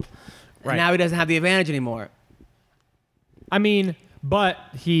people. Right. And now he doesn't have the advantage anymore. I mean, but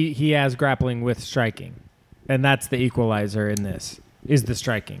he has grappling with striking, and that's the equalizer in this is the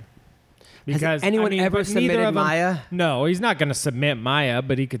striking. Because anyone ever but neither submitted of them- Maya? No, he's not going to submit Maya,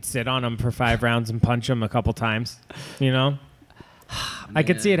 but he could sit on him for 5 rounds and punch him a couple times. You know, I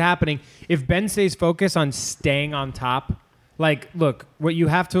could see it happening. If Ben stays focused on staying on top, like, look, what you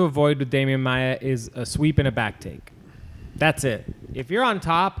have to avoid with Damian Maia is a sweep and a back take. That's it. If you're on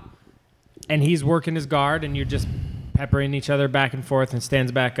top and he's working his guard and you're just peppering each other back and forth and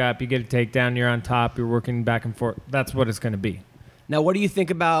stands back up, you get a takedown, you're on top, you're working back and forth. That's what it's going to be. Now, what do you think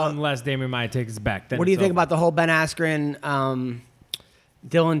about... Unless Damian Maia takes his back. Then what do you think about the whole Ben Askren,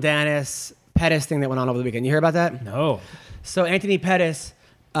 Dylan Dennis, Pettis thing that went on over the weekend? You hear about that? No. So Anthony Pettis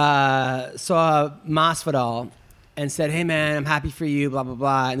saw Masvidal and said, "Hey man, I'm happy for you," blah blah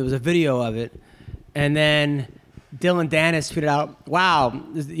blah, and there was a video of it. And then Dylan Dennis tweeted out, "Wow,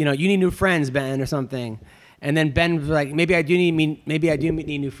 you need new friends, Ben," or something. And then Ben was like, "Maybe I do need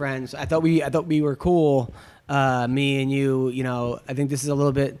new friends. I thought we were cool, me and you. I think this is a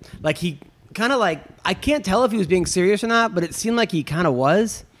little bit like he kind of like I can't tell if he was being serious or not, but it seemed like he kind of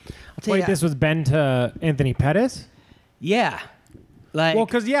was." Wait, this was Ben to Anthony Pettis? Yeah.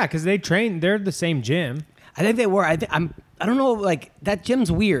 Because they train. They're the same gym. I think they were. I don't know. Like that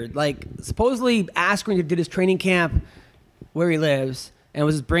gym's weird. Like supposedly Askren did his training camp where he lives and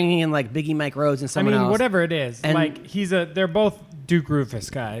was bringing in like Biggie Mike Rhodes and someone else. Whatever it is. And like they're both Duke Rufus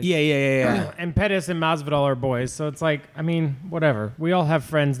guys. Yeah. And Pettis and Masvidal are boys, so it's like whatever. We all have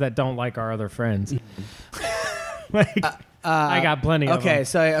friends that don't like our other friends. I got plenty of them.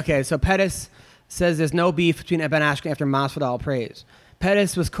 So Pettis says there's no beef between Ben Askren after Masvidal praise.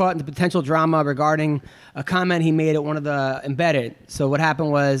 Pettis was caught in the potential drama regarding a comment he made at one of the embedded. So what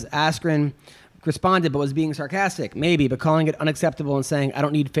happened was Askren responded but was being sarcastic, maybe, but calling it unacceptable and saying, "I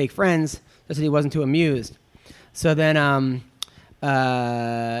don't need fake friends," just that he wasn't too amused. So then, and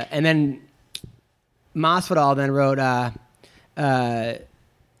then Masvidal then wrote,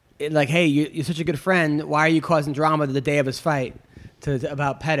 like, "Hey, you're such a good friend. Why are you causing drama the day of his fight?"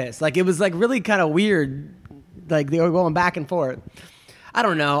 About Pettis. Like, it was like really kind of weird. Like they were going back and forth. I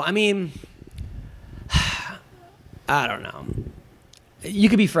don't know. I mean, I don't know. You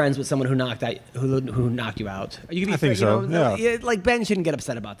could be friends with someone who knocked you out. You could be think so. Yeah. Like Ben shouldn't get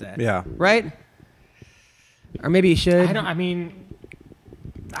upset about that. Yeah. Right? Or maybe he should. I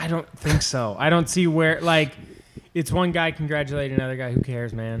don't think so. I don't see where it's one guy congratulating another guy. Who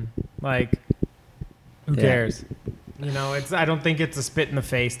cares, man? Like, who cares? I don't think it's a spit in the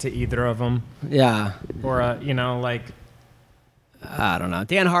face to either of them. Yeah. Or I don't know.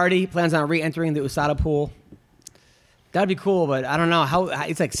 Dan Hardy plans on re-entering the USADA pool. That'd be cool, but I don't know how.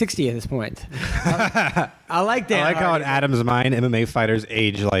 It's like 60 at this point. I like Dan. I like how in Adam's mind, MMA fighters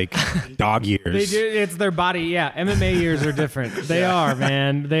age like dog years. They do. It's their body. Yeah, MMA years are different. They are,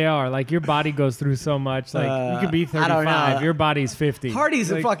 man. They are. Like your body goes through so much. Like you could be 35. Your body's 50.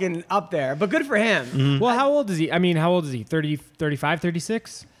 Hardy's fucking up there, but good for him. Mm-hmm. Well, how old is he? I mean, how old is he? 30, 35,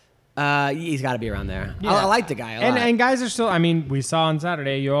 36? He's got to be around there. Yeah. I like the guy a lot. And guys are still. I mean, we saw on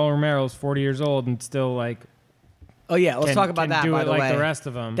Saturday, Yoel Romero's 40 years old and still like. Oh yeah, let's talk about that. By the way, like the rest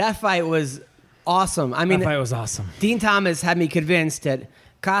of them. That fight was awesome. I mean, that fight was awesome. Dean Thomas had me convinced that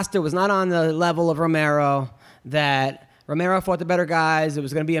Costa was not on the level of Romero. That Romero fought the better guys. It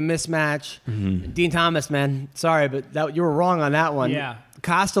was going to be a mismatch. Mm-hmm. Dean Thomas, man, sorry, but you were wrong on that one. Yeah.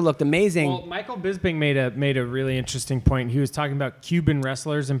 Costa looked amazing. Well, Michael Bisping made a really interesting point. He was talking about Cuban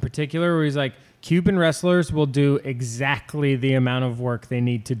wrestlers in particular, where he's like, Cuban wrestlers will do exactly the amount of work they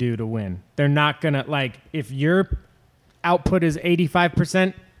need to do to win. They're not going to, if your output is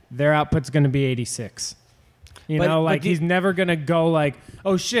 85%, their output's going to be 86. He's never going to go like,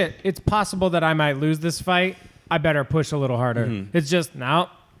 oh shit, it's possible that I might lose this fight. I better push a little harder. Mm-hmm. It's just, no,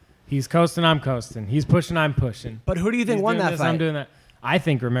 he's coasting, I'm coasting. He's pushing, I'm pushing. But who do you think won that fight? I'm doing that. I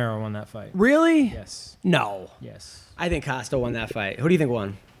think Romero won that fight. Really? Yes. No. Yes. I think Costa won that fight. Who do you think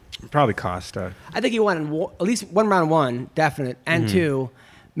won? Probably Costa. I think he won at least one round one, definite, and two.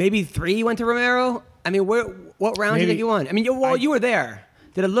 Maybe three went to Romero. I mean, what round do you think he won? I mean, you were there.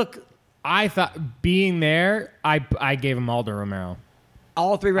 Did it look... I thought, being there, I gave them all to Romero.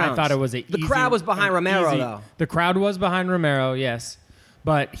 All 3 rounds? I thought it was The crowd was behind Romero, though. The crowd was behind Romero, yes.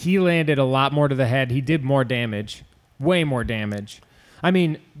 But he landed a lot more to the head. He did more damage. Way more damage. I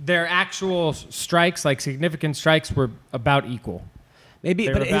mean, their actual strikes, like significant strikes, were about equal. Maybe,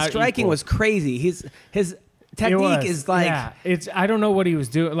 but his striking was crazy. His technique is like... Yeah, I don't know what he was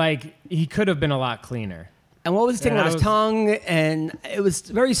doing. Like, he could have been a lot cleaner. And what was he taking on his tongue? And it was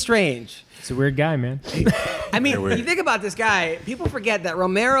very strange. It's a weird guy, man. I mean, you think about this guy, people forget that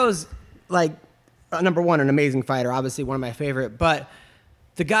Romero's, number one, an amazing fighter, obviously one of my favorite, but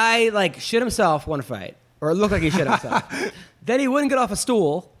the guy, shit himself one fight, or it looked like he shit himself. Then he wouldn't get off a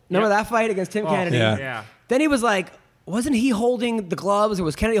stool. Remember that fight against Tim Kennedy? Yeah. Then he was like, wasn't he holding the gloves, or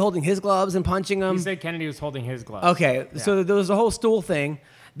was Kennedy holding his gloves and punching him? He said Kennedy was holding his gloves. Okay, so there was a whole stool thing.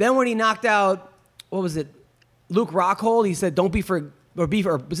 Then when he knocked out, what was it, Luke Rockhold, he said, "Don't be for," or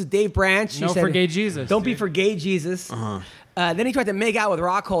was it Dave Branch? He No, said, for gay Jesus. Don't be dude. for gay Jesus. Then he tried to make out with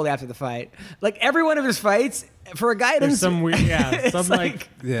Rockhold after the fight. Like every one of his fights, for a guy, There's some weird, some like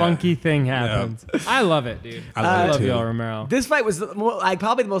funky thing happens. I love it, dude. I love Yoel Romero. This fight was like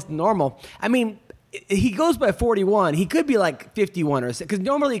probably the most normal. I mean, he goes by 41. He could be like 51 or so, because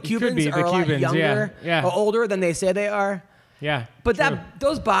normally Cubans be, are a lot Cubans, younger or older than they say they are. Yeah, But true.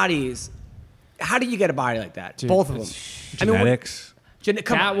 those bodies, how do you get a body like that? Dude, Both of them. Genetics. Come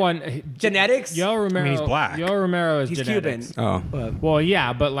that on. one, Genetics? Yoel Romero. I mean, he's black. Yoel Romero is He's genetics. Cuban. Oh. Well,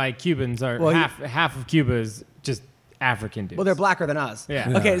 yeah, but like Cubans are half of Cuba is just African dudes. Well, they're blacker than us.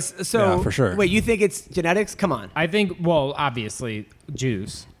 Yeah. Okay, so Yeah, for sure. wait, you think it's genetics? Come on. I think. Well, obviously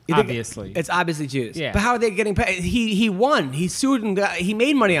Jews. You think Obviously, it's obviously Jews. Yeah. But how are they getting paid? He won. He sued and he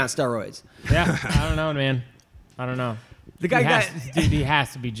made money on steroids. yeah. I don't know, man. I don't know. The guy he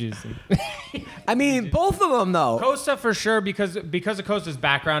has to be juicy. I mean, both of them though. Costa for sure, because of Costa's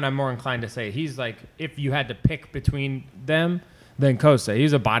background, I'm more inclined to say he's like, if you had to pick between them, then Costa.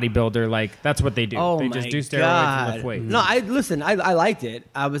 He's a bodybuilder. Like that's what they do. Oh they my just do steroids God. and lift weights. No, I liked it.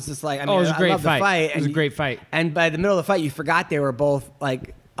 I was just like, I mean, it was a I great loved the fight. fight. It was a great fight. And by the middle of the fight, you forgot they were both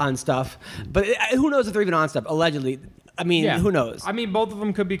like on stuff. But who knows if they're even on stuff? Allegedly. I mean, Yeah. who knows? I mean, both of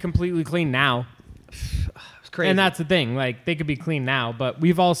them could be completely clean now. It's crazy. And that's the thing. Like they could be clean now, but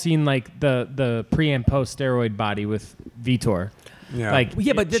we've all seen like the pre and post steroid body with Vitor. Yeah. Like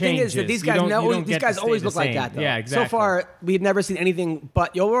Yeah, but it the thing is that changes. these guys You don't these get to guys stay always the look like same. that though. Yeah, exactly. So far, we've never seen anything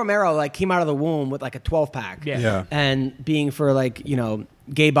but Yoel Romero like came out of the womb with like a 12-pack. Yeah. And being for like,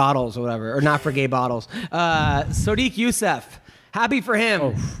 gay bottles or whatever, or not for gay bottles. Sodiq Youssef. Happy for him.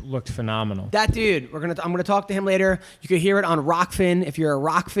 Oh, looked phenomenal. That dude, I'm gonna talk to him later. You can hear it on Rockfin if you're a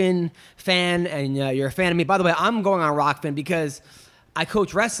Rockfin fan and you're a fan of me. By the way, I'm going on Rockfin because I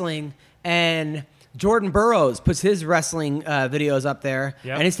coach wrestling, and Jordan Burroughs puts his wrestling videos up there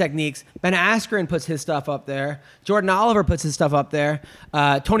and his techniques. Ben Askren puts his stuff up there. Jordan Oliver puts his stuff up there.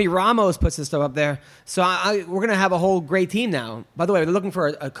 Tony Ramos puts his stuff up there. So we're gonna have a whole great team now. By the way, they're looking for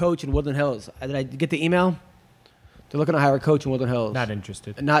a coach in Woodland Hills. Did I get the email? They're looking to hire a coach in Woodland Hills. Not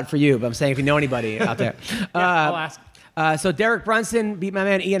interested. Not for you, but I'm saying if you know anybody out there. I'll ask. So Derek Brunson beat my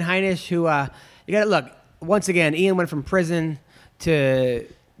man Ian Heinisch, who you got to look. Once again, Ian went from prison to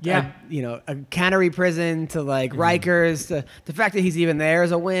a cannery prison to like Rikers. The fact that he's even there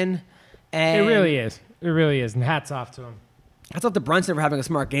is a win. And It really is. It really is. And hats off to him. That's up to Brunson for having a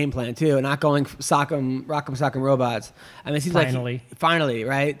smart game plan too, and not going rock'em sock'em robots. I mean, it seems finally,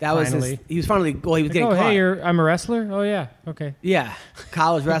 right? That was he was finally. Well, he was getting Oh, caught. hey, I'm a wrestler? Oh, yeah. Okay. Yeah,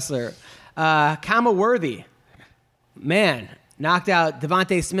 college wrestler. Kama Worthy, man, knocked out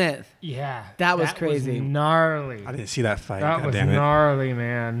Devontae Smith. Yeah. That was crazy. Gnarly. I didn't see that fight. That God was damn it. gnarly,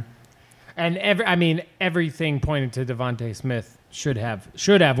 man. And everything pointed to Devontae Smith should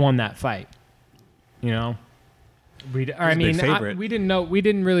have won that fight. You know? We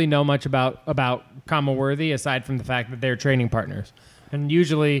didn't really know much about Kama Worthy aside from the fact that they're training partners. And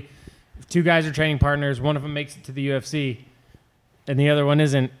usually, if two guys are training partners, one of them makes it to the UFC, and the other one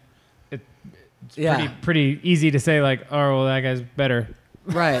isn't. It's pretty easy to say like, oh well, that guy's better,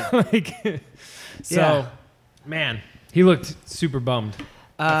 right? Man, he looked super bummed.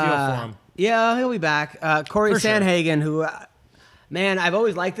 I feel for him. Yeah, he'll be back. Corey Sandhagen, who, man, I've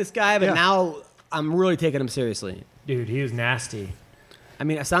always liked this guy, but now I'm really taking him seriously. Dude, he was nasty. I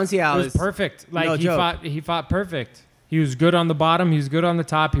mean, Asanciao was perfect. Like no joke. He fought perfect. He was good on the bottom. He was good on the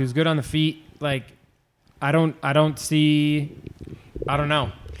top. He was good on the feet. Like, I don't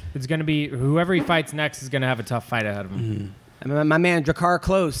know. It's gonna be whoever he fights next is gonna have a tough fight ahead of him. Mm-hmm. I mean, my man Drakkar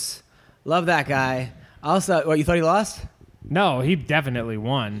Klose, love that guy. Also, what, you thought he lost? No, he definitely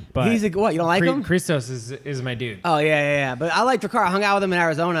won. But he's what? You don't like him? Christos is my dude. Oh yeah. But I like Drakkar. I hung out with him in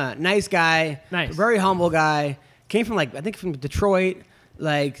Arizona. Nice guy. Nice. Very humble guy. Came from I think from Detroit.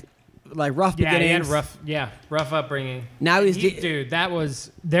 Like rough beginnings. He had rough upbringing. Now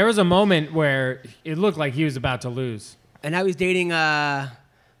there was a moment where it looked like he was about to lose. And now he's dating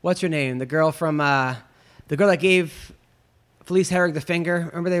what's her name? The girl from the girl that gave Felice Herrig the finger.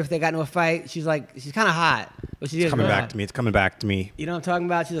 Remember they got into a fight? She's kind of hot. But It's coming back to me. It's coming back to me. You know what I'm talking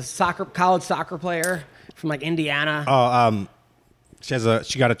about? She's a college soccer player from Indiana. Oh,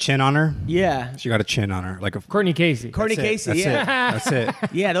 she got a chin on her. Yeah. She got a chin on her, like a Courtney Casey. That's it.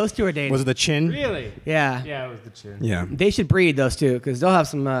 Yeah, those two are dating. Was it the chin? Really? Yeah. Yeah, it was the chin. Yeah. They should breed those two because they'll have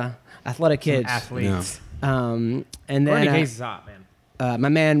some athletic kids. Athletes. And then Courtney Casey's hot, man. My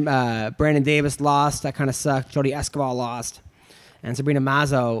man Brandon Davis lost. That kind of sucked. Jody Escobar lost. And Sabrina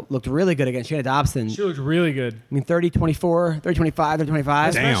Mazzo looked really good against Shayna Dobson. She looked really good. I mean, 30-24, 30-25, 30-25.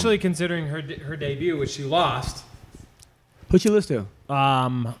 Especially considering her debut, which she lost. Who'd she lose to?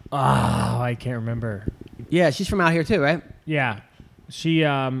 I can't remember. Yeah, she's from out here too, right? Yeah. She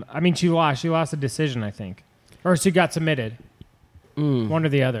lost. She lost a decision, I think. Or she got submitted. One or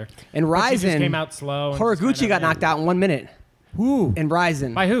the other. And But she Ryzen just came out slow. Horiguchi got knocked out in 1 minute. Who? In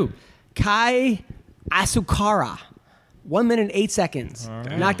Ryzen. By who? Kai Asukara. 1 minute and 8 seconds.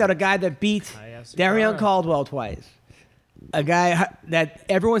 Knocked out a guy that beat Asukara. Darion Caldwell twice. A guy that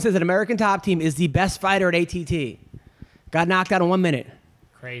everyone says at American Top Team is the best fighter at ATT. Got knocked out in 1 minute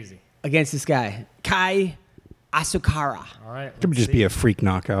Crazy. against this guy. Kai Asukara. All right. Could just be a freak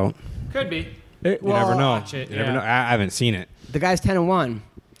knockout. Could be. You never know. watch it, You never yeah. know. I haven't seen it. The guy's 10-1. We'll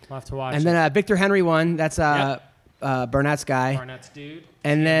have to watch And it. then Victor Henry won. That's Burnett's guy. Barnett's dude.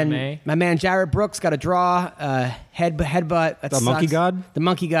 And then MMA. my man Jared Brooks got a draw, headbutt. That The Monkey sucks. God? The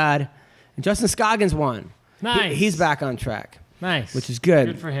Monkey God. And Justin Scoggins won. Nice. He's back on track. Nice. Which is good.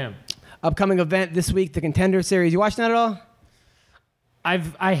 Good for him. Upcoming event this week, the Contender Series. You watching that at all?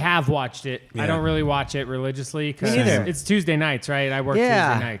 I have watched it. Yeah. I don't really watch it religiously because Me neither. it's Tuesday nights, right? I work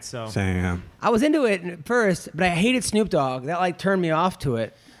Yeah. Tuesday nights, so. Saying, I was into it at first, but I hated Snoop Dogg. That like turned me off to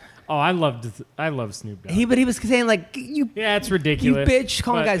it. Oh, I love Snoop Dogg. But he was saying like you Yeah, it's ridiculous. bitch,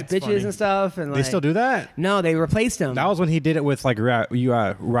 calling but guys it's bitches funny. and stuff. And they like, still do that? No, they replaced him. That was when he did it with like Ryo,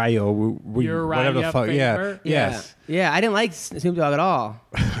 Your whatever the Raya fuck. Yeah. favorite? Yes. Yeah, I didn't like Snoop Dogg at all.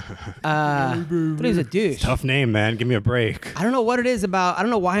 But he was a douche. Tough name, man. Give me a break. I don't know what it is about. I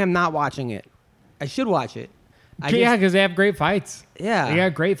don't know why I'm not watching it. I should watch it. Yeah, because they have great fights. Yeah. They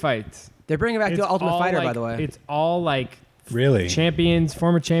got great fights. They're bringing back the Ultimate all Fighter, like- by the way. It's all like Really? champions,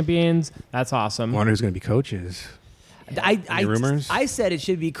 former champions. That's awesome. I wonder who's going to be coaches. I rumors? I said it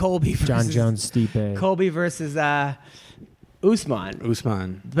should be Colby versus John Jones, Stipe. Colby versus Usman.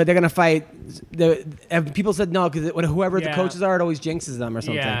 Usman. But they're gonna fight. People said no because whoever the Yeah. coaches are, it always jinxes them or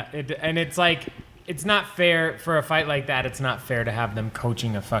something. Yeah, and it's like it's not fair for a fight like that. It's not fair to have them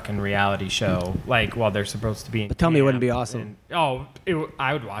coaching a fucking reality show like while they're supposed to be. But tell me it wouldn't be awesome. I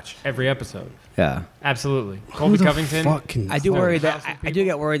would watch every episode. Yeah. Absolutely. Colby Covington. I do worry that I do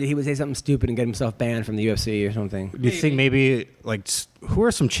get worried that he would say something stupid and get himself banned from the UFC or something. Do you think maybe like who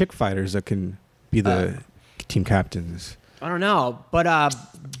are some chick fighters that can be the team captains? I don't know, but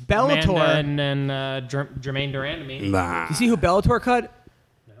Bellator. Amanda and Jermaine Durandamy. Nah. You see who Bellator cut?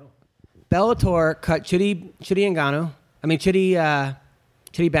 No. Bellator cut Chidi Ngannou. I mean Chidi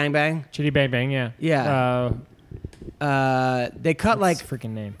Bang Bang. Chitty Bang Bang, yeah. Yeah. They cut like What's his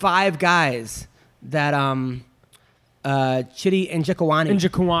freaking name? 5 guys that Chidi and Njokuani.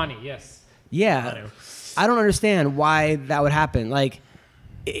 Njokuani, yes. Yeah. I don't understand why that would happen. Like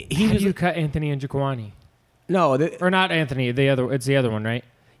he How was do you cut Anthony Njokuani? no, Or not Anthony, it's the other one, right?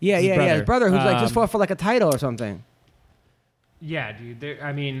 yeah, his his brother who's like just Um, fought for like a title or something. Yeah, dude. They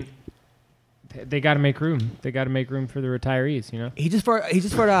got to make room. They got to make room for the retirees, you know? He just fought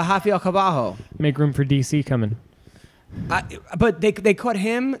Rafael Caballo. Make room for DC coming. But they cut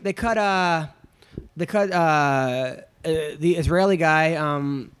him. They cut the Israeli guy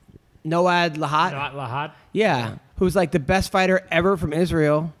Noad Lahat. Not Lahad. Yeah, who's like the best fighter ever from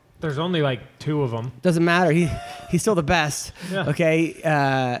Israel. There's only like 2 of them. Doesn't matter. He's still the best. Yeah. Okay.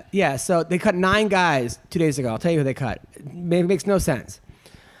 Yeah. So they cut 9 guys 2 days ago. I'll tell you who they cut. It makes no sense.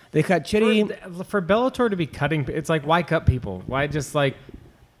 They cut Chitty. For Bellator to be cutting, it's like, why cut people? Why just like...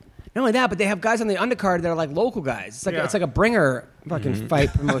 Not only that, but they have guys on the undercard that are like local guys. It's like a bringer fucking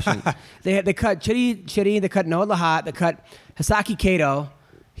fight promotion. They cut Chitty. They cut Noah Lahat. They cut Hisaki Kato.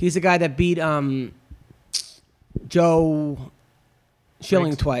 He's the guy that beat Joe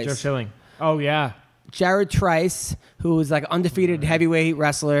Schilling twice. Joe Schilling. Oh, yeah. Jared Trice, who was like undefeated heavyweight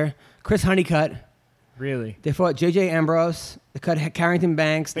wrestler. Chris Honeycutt. Really? They fought J.J. Ambrose. They cut Carrington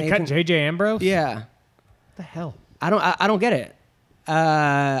Banks. They cut J.J. Ambrose? Yeah. What the hell? I don't get it.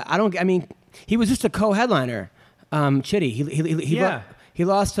 I mean, he was just a co-headliner. Chitty. He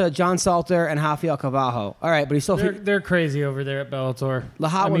lost to John Salter and Rafael Caballo. All right, but he's still. They're crazy over there at Bellator.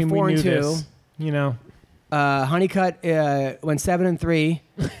 Lahat went 4-2. This, you know. Honeycutt went 7-3,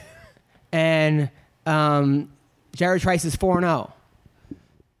 and Jared Trice is 4-0,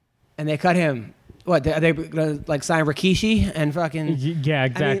 and they cut him. What are they gonna like sign Rikishi and fucking? Yeah,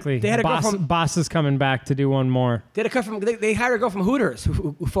 exactly. they had a girl from Boss is coming back to do one more. They had a cut from. They hired a girl from Hooters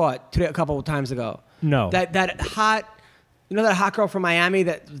who fought a couple of times ago. No. That hot. You know that hot girl from Miami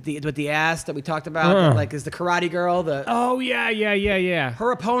with the ass that we talked about, that, like is the karate girl. Oh yeah.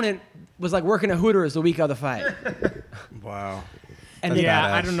 Her opponent was like working at Hooters the week of the fight. Wow. And That's Yeah,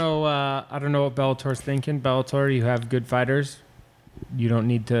 badass. I don't know what Bellator's thinking. Bellator, you have good fighters. You don't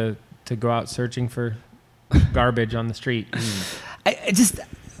need to go out searching for garbage on the street. I just,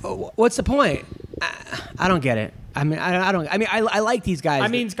 what's the point? I don't get it. I mean, I don't. I mean, I like these guys. I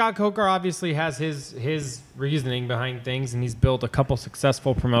mean, Scott Coker obviously has his reasoning behind things, and he's built a couple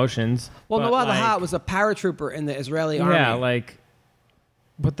successful promotions. well, but, Noah like, Lahat was a paratrooper in the Israeli army. Yeah, like,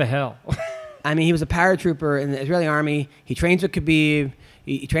 what the hell? I mean, he was a paratrooper in the Israeli army. He trains with Khabib.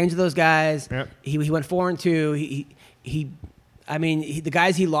 He trains with those guys. Yep. He went 4-2. The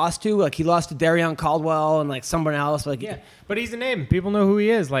guys he lost to, like he lost to Darion Caldwell and like someone else. Like, Yeah, but he's a name. People know who he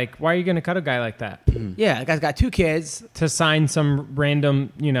is. Like, why are you going to cut a guy like that yeah, the guy's got 2 kids. to sign some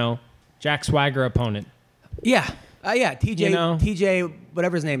random, Jack Swagger opponent? Yeah, yeah. TJ, You know?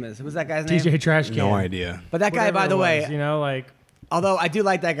 whatever his name is. What was that guy's name? TJ Trash Can. No idea. But that guy, Whatever by the it way, was, like. although I do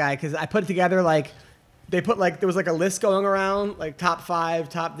like that guy because I put it together like. They put like there was like a list going around like top 5,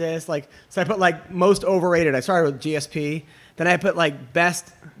 top this like so I put like most overrated. I started with GSP, then I put like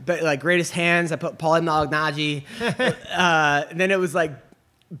like greatest hands. I put Paulie Malignaggi, then it was like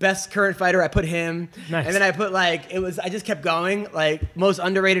best current fighter. I put him, Nice. and then I put like I just kept going like most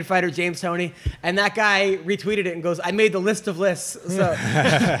underrated fighter James Toney, and that guy retweeted it and goes, I made the list of lists. So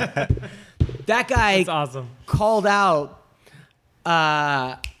that guy That's awesome. called out.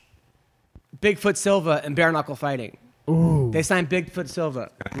 Bigfoot Silva and bare knuckle fighting. Ooh. They signed Bigfoot Silva.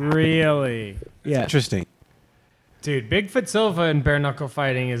 Really? Yeah. Interesting. Dude, Bigfoot Silva and bare knuckle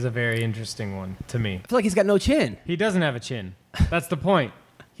fighting is a very interesting one to me. I feel like he's got no chin. He doesn't have a chin. That's the point.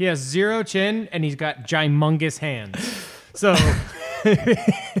 He has 0 chin and he's got gymongous hands. So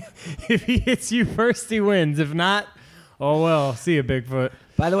if he hits you first, he wins. If not, oh well. See you, Bigfoot.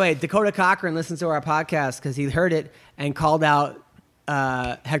 By the way, Dakota Cochran listens to our podcast because he heard it and called out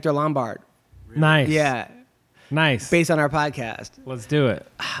Hector Lombard. Nice. Yeah, Nice. based on our podcast. Let's do it.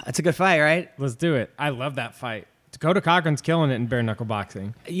 That's a good fight, right? Let's do it. I love that fight. Dakota Cochran's killing it in bare knuckle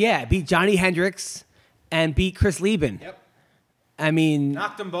boxing. Yeah, beat Johnny Hendricks and beat Chris Lieben. Yep. I mean,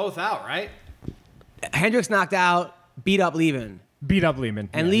 Knocked them both out, right? Hendricks knocked out, beat up Lieben. Beat up Lehman.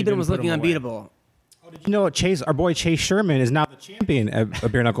 And Yeah, he Lieben didn't was put looking him away. unbeatable. You know, our boy Chase Sherman is now the champion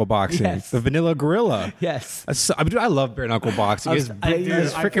of bare knuckle boxing. Yes. The Vanilla Gorilla. Yes. I love bare knuckle boxing. It's I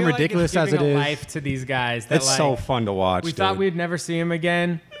freaking feel like ridiculous it's as it giving a is. life to these guys. That, It's so fun to watch. We thought dude. we'd never see them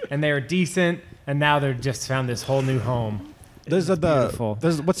again, and they were decent, and now they're just found this whole new home. There's beautiful.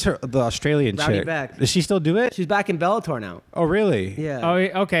 what's the Australian Rowdy chick? Beck. Does she still do it? She's back in Bellator now. Oh, really? Yeah. Oh,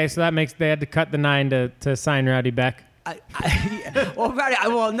 okay. So that makes they had to cut the 9 to sign Rowdy Beck.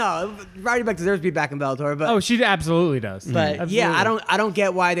 Rowdy Beck deserves to be back in Bellator, but Oh, she absolutely does. But Absolutely. yeah, I don't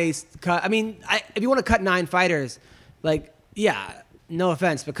get why they cut. I mean, if you want to cut 9 fighters, like no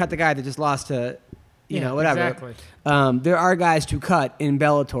offense, but cut the guy that just lost to, Yeah, whatever. exactly. There are guys to cut in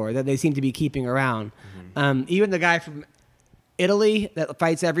Bellator that they seem to be keeping around. Even the guy from Italy that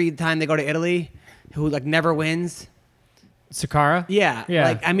fights every time they go to Italy, who like never wins. Sakara. Yeah, Yeah,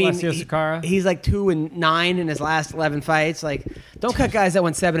 Like I mean, Alessio Sakara. he's like 2-9 in his last 11 fights. Like, don't cut guys that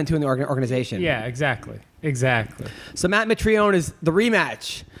went 7-2 in the organization. Yeah, exactly. So Matt Mitrione is the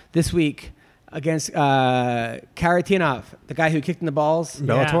rematch this week against Karatinov, the guy who kicked in the balls.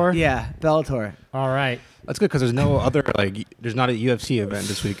 Bellator? Yeah, Bellator. All right. That's good because there's no other there's not a UFC event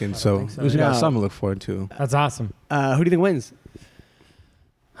this weekend, so think so. we got No. something to look forward to. That's awesome. Who do you think wins?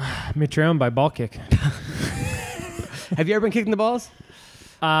 Mitrione by ball kick. Have you ever been kicked in the balls?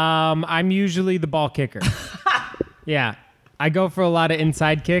 I'm usually the ball kicker. Yeah. I go for a lot of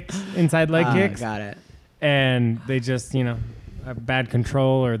inside leg kicks. Got it. And they just, have bad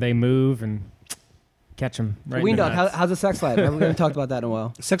control or they move and catch them right Ween in the Dog, nuts. how's the sex life? We haven't talked about that in a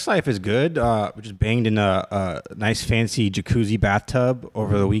while. Sex life is good. We just banged in a nice fancy jacuzzi bathtub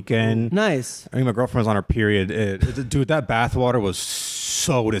over the weekend. Nice. I mean, my girlfriend was on her period. Dude, that bath water was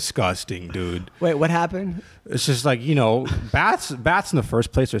so disgusting, dude. Wait, what happened? It's just like, baths in the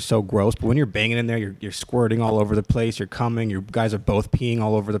first place are so gross, but when you're banging in there, you're squirting all over the place, you're coming, you guys are both peeing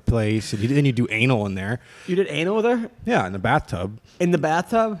all over the place, and then you do anal in there. You did anal with her? Yeah, in the bathtub. In the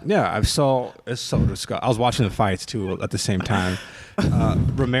bathtub? Yeah, it's so disgusting. I was watching the fights too at the same time.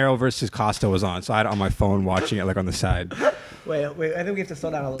 Romero versus Costa was on, so I had it on my phone watching it like on the side. Wait, I think we have to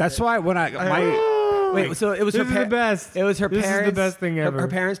slow down a little That's bit. why when Wait, so it was This her is the best. It was her This is the parents. best thing ever. Her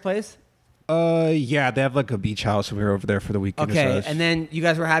parents' place? yeah, they have like a beach house, and we were over there for the weekend. Okay, and then you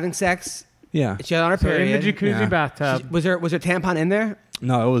guys were having sex. yeah, She had on her So in period. the jacuzzi Yeah. bathtub. Was her tampon in there?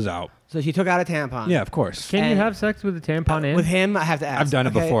 no, it was out. So she took out a tampon. Yeah, of course. Can you And- have sex with a tampon in? With him, I have to ask. I've done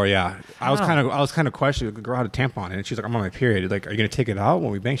it okay? before. Yeah, I was Wow. kind of questioning. The girl had a tampon in, and she's like, "I'm on my period. Like, are you gonna take it out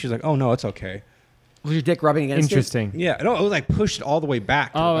when we bang?" She's like, "Oh no, it's okay." Was your dick rubbing against Interesting. Yeah, no, it was like pushed all the way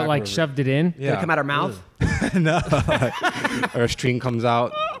back. Oh, like shoved it in? it? Did it come out her mouth? No, or a string comes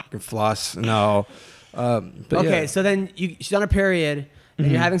out, your floss. No. But Okay, yeah. so then she's on her period,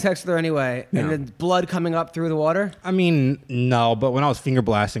 and you're having sex with her anyway, and then blood coming up through the water? I mean, no, but when I was finger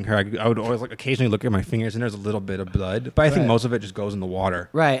blasting her, I would always like occasionally look at my fingers, and there's a little bit of blood. But I think most of it just goes in the water.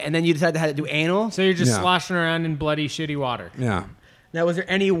 Right, and then you decided to have to do anal? So you're just Yeah. sloshing around in bloody, shitty water. Yeah. Now, was there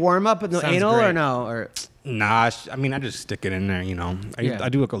any warm-up with no Sounds anal or great. no? Or Nah, I mean, I just stick it in there, you know. Yeah. I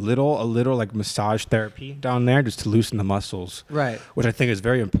do like a little like massage therapy down there just to loosen the muscles. Right. Which I think is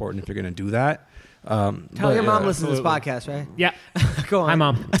very important if you're going to do that. Tell but, your mom yeah, listens to this absolutely. podcast, right? Yeah. Go on. Hi,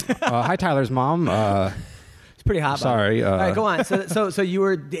 Mom. Hi, Tyler's mom. It's pretty hot. Sorry, All right, go on. So you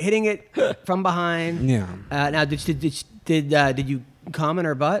were hitting it from behind. Yeah. Now, did you come in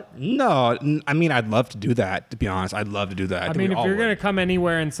her butt? No, I mean, I'd love to do that, to be honest. I'd love to do that. I think mean, we if all you're would. going to come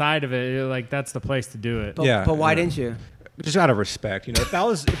anywhere inside of it, like that's the place to do it. But, Yeah, But why yeah. didn't you? Just out of respect, you know. If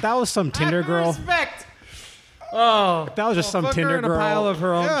that was some Tinder girl, Respect. Oh. if that was just some fuck her Tinder in a girl, pile of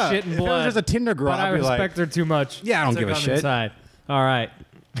her own shit and if blood. it was just a Tinder girl, But I I'd be respect like, her too much. Yeah, I don't to give a come shit. Inside. All right.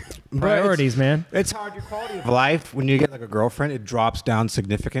 But Priorities, man. It's hard. Your quality of life when you get like a girlfriend, it drops down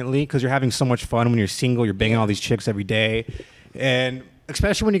significantly because you're having so much fun when you're single. You're banging all these chicks every day, and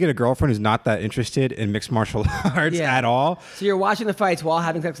especially when you get a girlfriend who's not that interested in mixed martial arts Yeah. at all. So you're watching the fights while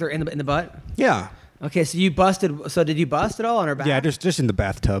having sex with her in the butt? Yeah, Okay, so you busted. So did you bust at all on her back? yeah, just in the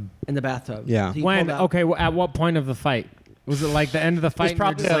bathtub. in the bathtub. Yeah. So you When? pulled out- Okay, well, at what point of the fight? Was it like the end of the fight? It's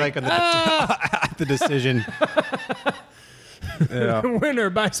probably and you're like just at the decision. Yeah, winner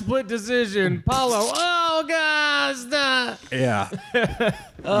by split decision, Paulo Augusta. yeah.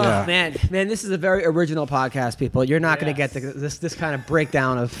 Oh Yeah. man, this is a very original podcast, people. You're not going to Yes. get this kind of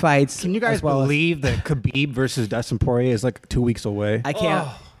breakdown of fights. Can you guys as well as- believe that Khabib versus Dustin Poirier is like 2 weeks away? I can't.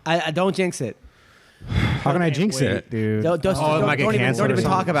 I don't jinx it. How can I jinx Wait, it? dude? Don't it might get even canceled or talk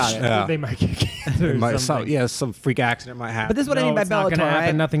something. about it. Yeah. They might get cancer. It or might- something. some freak accident might happen. But this is what I No, mean by it's not Bellator, gonna happen.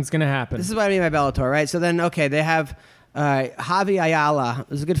 right? Nothing's gonna happen. This is what I mean by Bellator, right? So then, okay, they have Javi Ayala.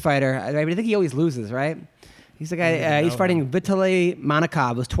 Who's a good fighter. I think he always loses, right? He's the guy. He's fighting Vitaly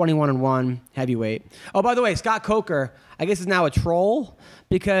Manakov, who's 21-1 heavyweight. Oh, by the way, Scott Coker, I guess, is now a troll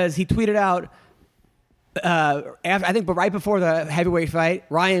because he tweeted out. I think, but right before the heavyweight fight,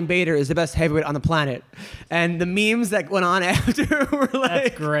 Ryan Bader is the best heavyweight on the planet, and the memes that went on after were like,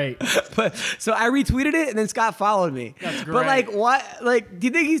 That's great. But so I retweeted it, and then Scott followed me. That's But like, great. what? Like, do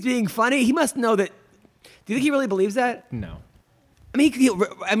you think he's being funny? He must know that. Do you think he really believes that? No. I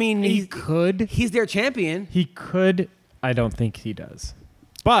mean, He could. He's their champion. He could. I don't think he does.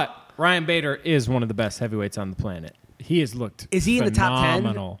 But Ryan Bader is one of the best heavyweights on the planet. He has looked. Is he in the top 10?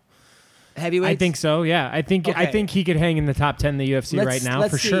 phenomenal. Heavyweight. I think so. Yeah, I think Okay. he could hang in the top 10 in the UFC right now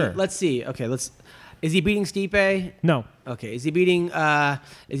for see. sure. Let's see. Okay, Is he beating Stipe? No, Okay. Is he beating?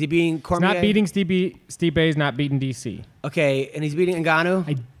 Is he beating he's Cormier? not beating Stipe. He's not beating DC. Okay, and he's beating Ngannou.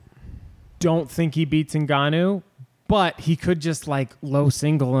 I don't think he beats Ngannou, but he could just like low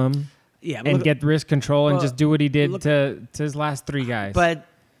single him Yeah, but and look- get wrist control and well, just do what he did look- to his last three guys. But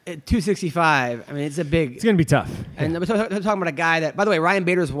at 265. I mean, it's a big. it's gonna be tough. And we're talking about a guy that, by the way, Ryan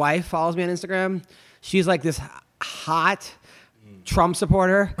Bader's wife follows me on Instagram. She's like this hot Trump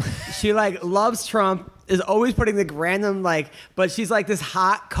supporter. She like loves Trump. Is always putting the random like, but she's like this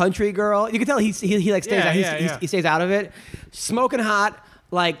hot country girl. You can tell he like stays Yeah, out. yeah. He stays out of it. Smoking hot.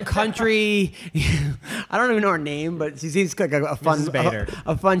 Like country, I don't even know her name, but she seems like a fun, Mrs. Bader.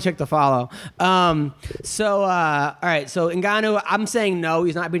 a fun chick to follow. All right. So Ngannou, I'm saying no,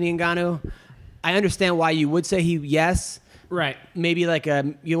 he's not beating Ngannou. I understand why you would say yes. Right. Maybe like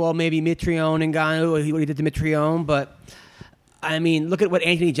maybe Mitrione Ngannou, what he did to Mitrione, but I mean, look at what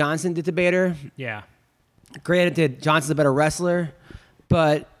Anthony Johnson did to Bader. Yeah. Granted, Johnson's a better wrestler,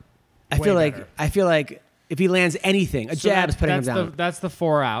 but I Way feel better. like if he lands anything, a jab's putting him down. That's the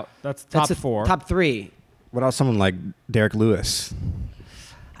 4 out. That's top That's the 4. top 3. What about someone like Derek Lewis?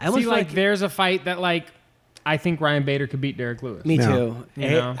 I almost See, feel like there's a fight that like I think Ryan Bader could beat Derek Lewis. me Yeah. too. You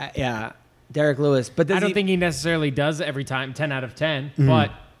know? Yeah, Derek Lewis. But does I don't he- think he necessarily does every time 10 out of 10,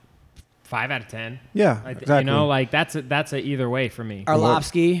 but 5 out of 10. Yeah, exactly. You know, like that's a either way for me.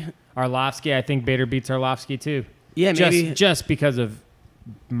 Arlovsky. Arlovsky, I think Bader beats Arlovsky too. Yeah, maybe. just because of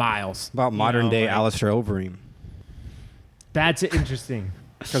miles. About you modern know, day like, Alistair Overeem. That's interesting.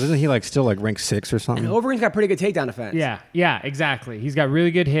 Because isn't he like still like ranked 6 or something? And Overeem's got pretty good takedown defense. Yeah, exactly. He's got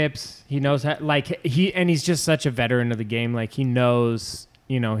really good hips. He knows how, he's just such a veteran of the game. Like he knows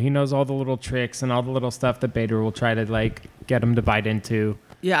all the little tricks and all the little stuff that Bader will try to like get him to bite into.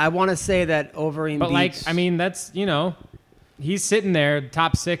 Yeah, I want to say that Overeem But beats... like, I mean, that's He's sitting there,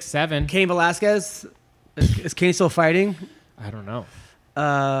 top 6, 7. Cain Velasquez. Is Cain still fighting? I don't know.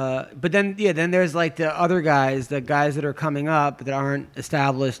 But then there's like the other guys, the guys that are coming up that aren't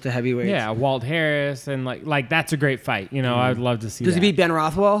established to heavyweights. Yeah, Walt Harris, and like that's a great fight. You know, I would love to see. Does that. he beat Ben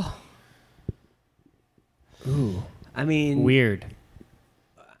Rothwell? Ooh, I mean, weird.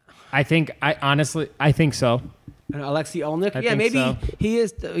 I think so. Alexei Olnik? I Yeah, think maybe so. he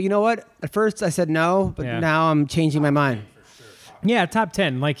is. You know what? At first I said no, but Yeah. now I'm changing my mind. Yeah, top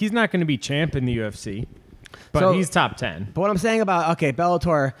 10. Like he's not going to be champ in the UFC, but So- he's top 10. But what I'm saying about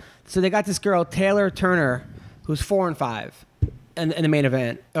Bellator, so they got this girl Taylor Turner, who's 4-5 in the main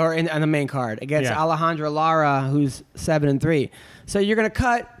event or on the main card against Yeah. Alejandra Lara, who's 7-3. So you're gonna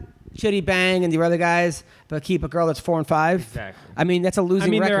cut Chitty Bang and the other guys, but keep a girl that's 4-5. Exactly. I mean, that's a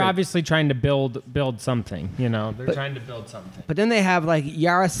losing record. They're obviously trying to build something. You know, they're trying to build something. But then they have like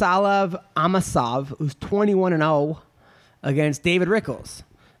Yaroslav Amasov, who's 21-0 against David Rickles.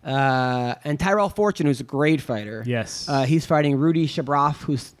 And Tyrell Fortune, who's a great fighter. Yes. He's fighting Rudy Shabroff,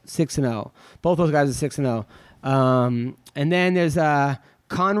 who's 6-0. Both those guys are 6-0. And then there's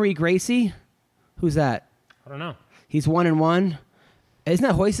Conry Gracie. Who's that? I don't know. He's 1-1. Isn't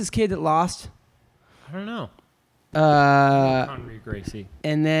that Hoyce's kid that lost? I don't know. Conry Gracie.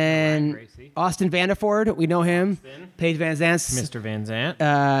 And then Ryan Gracie. Austin Vanderford, we know him. Paige Van Zant's. Mr. Van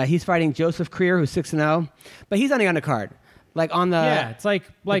Zant. He's fighting Joseph Creer, who's 6-0. But he's on the undercard. Like on the Yeah, it's like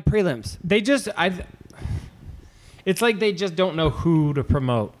prelims. it's like they just don't know who to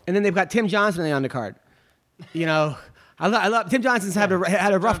promote. And then they've got Tim Johnson on the undercard. You know, I love Tim Johnson's had a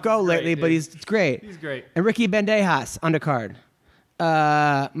rough go Johnson's lately, great, but dude. he's great. He's great. And Ricky Bandejas undercard.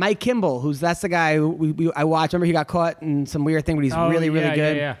 Mike Kimball, that's the guy who I watched. Remember he got caught in some weird thing, but he's really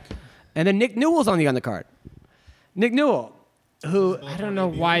good. Yeah. And then Nick Newell's on the undercard. Nick Newell, who I don't know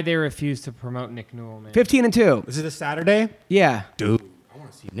why they refuse to promote Nick Newell, man. 15-2. Is it a Saturday? Yeah, Dude, I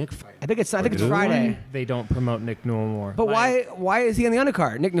want to see Nick fight. I think it's Dude. Friday. They don't promote Nick Newell more. But why is he on the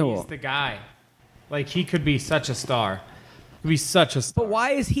undercard, Nick Newell? He's the guy. Like he could be such a star. Could be such a star. But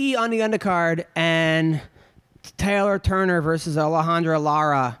why is he on the undercard and Taylor Turner versus Alejandra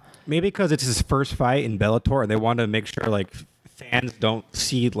Lara? Maybe because it's his first fight in Bellator, and they want to make sure like fans don't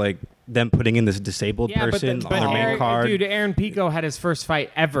see like them putting in this disabled person on their main card. Dude, Aaron Pico had his first fight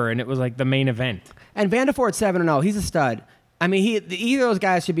ever, and it was like the main event. And Vanderford's 7-0. He's a stud. I mean, either of those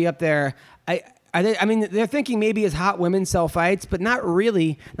guys should be up there. They're thinking maybe as hot women sell fights, but not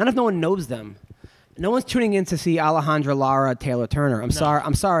really. Not if no one knows them. No one's tuning in to see Alejandra Lara, Taylor Turner. I'm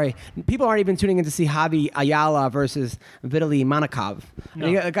sorry. People aren't even tuning in to see Javi Ayala versus Vitaly Manikov. No.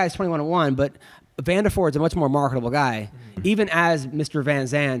 I mean, the guy's 21-1, but Vanderford's a much more marketable guy, even as Mr. Van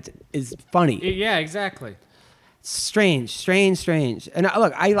Zant is funny. Yeah, exactly. Strange. And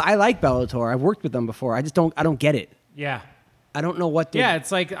look, I like Bellator. I've worked with them before. I don't get it. Yeah. I don't know what. Yeah,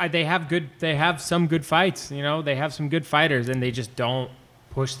 it's like they have some good fights. You know, they have some good fighters, and they just don't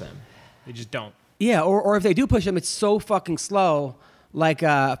push them. They just don't. Yeah, or if they do push them, it's so fucking slow. Like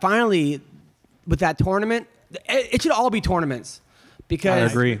finally, with that tournament, it should all be tournaments. Because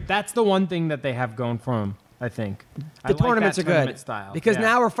I agree. That's the one thing that they have going for them, I think. the tournaments are good. Style. Because Yeah.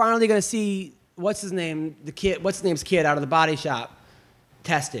 now we're finally going to see what's his name's kid out of the body shop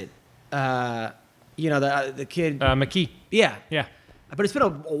tested. The kid. McKee. Yeah. Yeah, But it's been a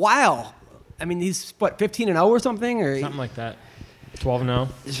while. I mean, he's 15-0 or something, or something like that.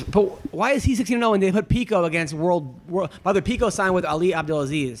 12-0. But why is he 16-0 and they put Pico against world? By the way, Pico signed with Ali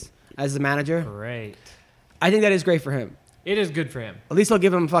Abdelaziz as the manager. Great. I think that is great for him. It is good for him. At least they'll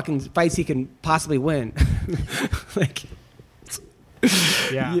give him fucking fights he can possibly win. Like,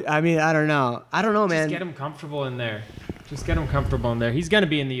 Yeah. I mean, I don't know, man. Just get him comfortable in there. He's going to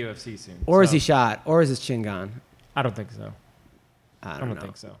be in the UFC soon. Or is so. he shot? Or is his chin gone? I don't think so. I I don't don't know.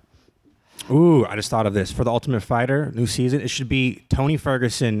 think so. Ooh, I just thought of this. For the Ultimate Fighter, new season, it should be Tony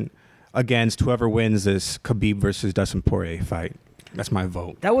Ferguson against whoever wins this Khabib versus Dustin Poirier fight. That's my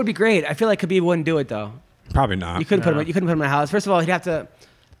vote. That would be great. I feel like Khabib wouldn't do it though. Probably not. You couldn't put him. No. You couldn't put him in a house. First of all, he'd have to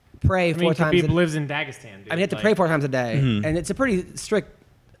pray I 4 mean, times. Khabib lives in Dagestan, dude. He'd have to pray 4 times a day, and it's a pretty strict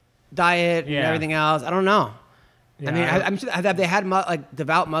diet and Yeah. everything else. I don't know. Yeah, I mean, I'm sure, have they had like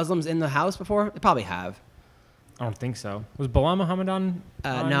devout Muslims in the house before? They probably have. I don't think so. Was Bilal Muhammad on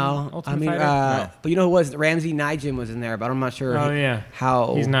No, Ultimate I mean, Fighter? No. but you know who was? Ramsey Nijim was in there, but I'm not sure. Oh, yeah.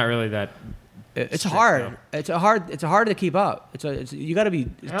 How He's not really that. It's strict, hard. though. It's hard to keep up. You got to be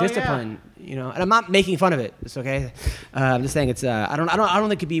disciplined. You know, and I'm not making fun of it. It's okay. I'm just saying it's. I don't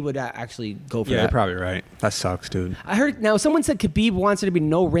think Khabib would actually go for Yeah, that. you're probably right. That sucks, dude. I heard now someone said Khabib wants there to be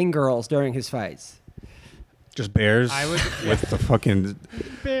no ring girls during his fights. Just bears I would- with the fucking...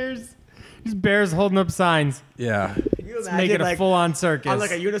 Bears. These bears holding up signs. Yeah. Can you Let's make it a full-on circus. On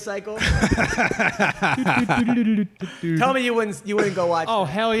like a unicycle. Tell me you wouldn't go watch. Oh,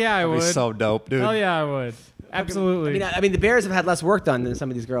 hell yeah, I That'd would. be so dope, dude. Hell yeah, I would. Absolutely. I mean, the Bears have had less work done than some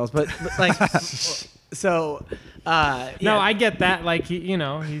of these girls, but like, so. Yeah. No, I get that. Like,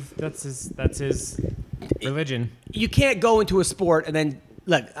 that's his religion. You can't go into a sport and then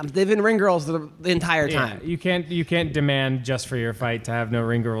look. They've been ring girls the entire time. Yeah, you can't demand just for your fight to have no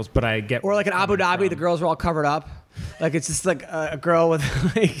ring girls. But I get. Or like in Abu Dhabi, the girls are all covered up. Like it's just like a girl with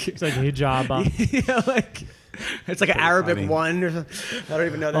like. It's like a hijab on. Like it's like an Arabic funny. one or something. I don't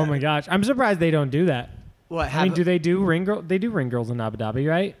even know that. Oh my gosh, I'm surprised they don't do that. What? I mean, do they do ring girl? They do ring girls in Abu Dhabi,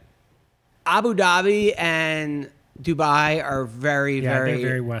 right? Abu Dhabi and Dubai are very They're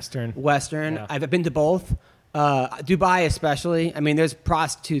very Western. Yeah. I've been to both. Dubai especially. I mean, there's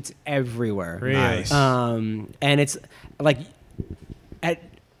prostitutes everywhere. Really? Nice. And it's like I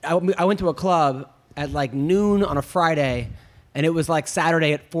went to a club at like noon on a Friday, and it was like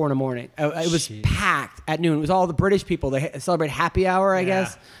Saturday at 4 a.m. It was packed at noon. It was all the British people. They celebrate happy hour, I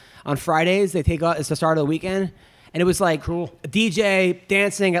guess. On Fridays, they take out. It's the start of the weekend, and it was like cool. A DJ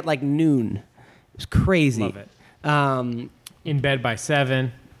dancing at like noon. It was crazy. Love it. In bed by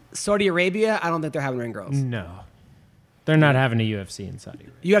 7. Saudi Arabia, I don't think they're having ring girls. No, they're not having a UFC in Saudi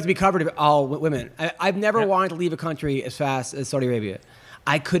Arabia. You have to be covered with all women. I've never wanted to leave a country as fast as Saudi Arabia.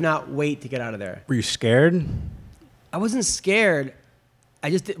 I could not wait to get out of there. Were you scared? I wasn't scared.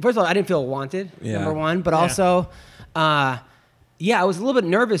 First of all, I didn't feel wanted, number one. But also, I was a little bit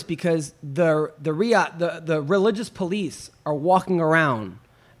nervous because the religious police are walking around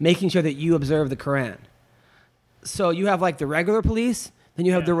making sure that you observe the Quran. So you have like the regular police, then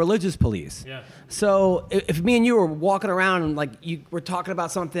you have the religious police. Yeah. So if me and you were walking around and like you were talking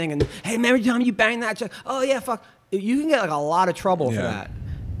about something and, hey, man, every time you bang that chick, oh yeah, fuck, you can get like a lot of trouble for that.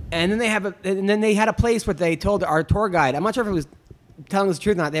 And then they had a place where they told our tour guide, I'm not sure if it was telling us the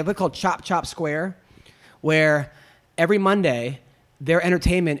truth or not, they have a place called Chop Chop Square, where every Monday their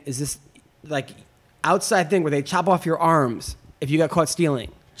entertainment is this like outside thing where they chop off your arms if you got caught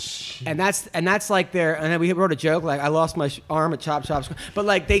stealing. And that's like their, and then we wrote a joke like I lost my arm at Chop Chop Square, but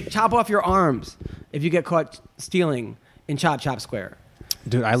like they chop off your arms if you get caught stealing in Chop Chop Square.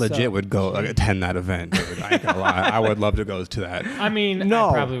 Dude, I legit would go attend that event. Dude. I ain't gonna lie. I would love to go to that. I mean, No.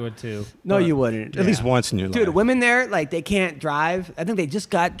 I probably would too. No, you wouldn't. At least once in your life. Dude, women there, like, they can't drive. I think they just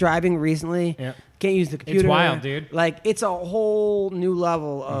got driving recently. Yeah. Can't use the computer. It's wild, dude. Like, it's a whole new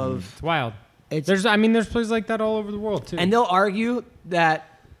level of... It's wild. It's- There's places like that all over the world too. And they'll argue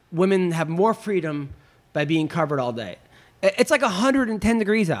that women have more freedom by being covered all day. It's like 110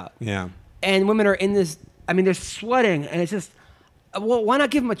 degrees out. Yeah. And women are in this... I mean, they're sweating, and it's just... Well, why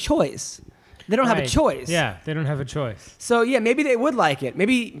not give them a choice? They don't have a Right. choice. Yeah, they don't have a choice. So, yeah, maybe they would like it.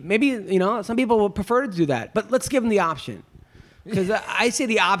 Maybe some people would prefer to do that. But let's give them the option. Because I say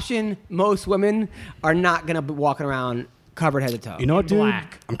the option, most women are not going to be walking around covered head to toe. You know what, dude?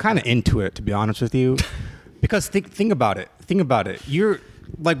 Black. I'm kind of into it, to be honest with you. Because think about it. Think about it. You're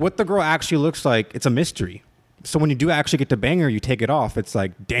like what the girl actually looks like. It's a mystery. So when you do actually get to bang her, you take it off. It's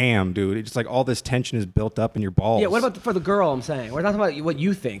like, damn, dude. It's like all this tension is built up in your balls. Yeah, what about for the girl, I'm saying? We're talking about what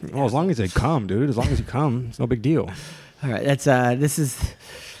you think. Well, as long as they come, dude. As long as you come, it's no big deal. All right, this is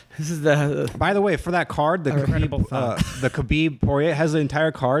the... By the way, for that card, the Khabib Poirier has the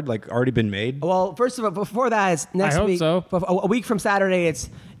entire card like already been made. Well, first of all, before that, it's next I hope week. so. A week from Saturday, it's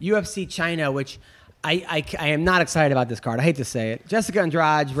UFC China, which I am not excited about this card. I hate to say it. Jessica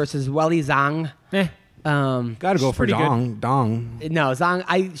Andrade versus Weili Zhang. Gotta go for pretty Dong. Dong. No,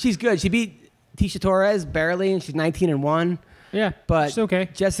 Zhang, she's good. She beat Tisha Torres barely, and she's 19-1. Yeah, But it's okay.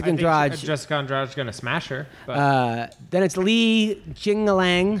 Jessica I think Andrade- Jessica Andrade's gonna smash her. But Then it's Li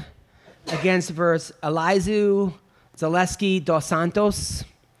Jingliang versus Elizu Zaleski dos Santos.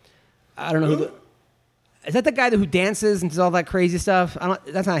 I don't know who. Is that the guy who dances and does all that crazy stuff?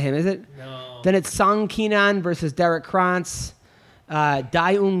 That's not him, is it? No. Then it's Song Kenan versus Derek Krantz,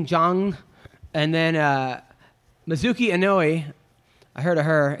 Daeung Jung, and then Mizuki Inoue. I heard of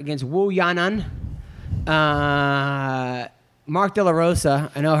her against Wu Yanan. Mark De La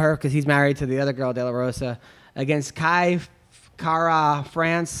Rosa, I know her because he's married to the other girl, De La Rosa, against Kai Kara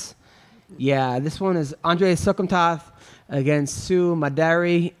France. Yeah, this one is Andre Sukumtath against Sue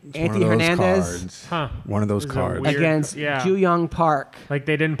Madari, Anthony Hernandez One of those This is a cards. weird- against yeah. Ju Young Park. like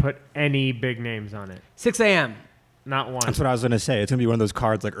they didn't put any big names on it. 6 a.m. Not one. That's what I was gonna say. It's gonna be one of those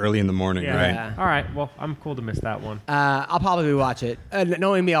cards like early in the morning, yeah. right? Yeah. All right. Well, I'm cool to miss that one. I'll probably watch it.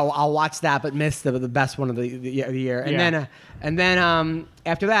 Knowing me, I'll watch that, but miss the best one of the year. And then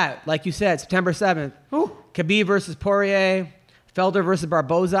after that, like you said, September 7th, Khabib versus Poirier, Felder versus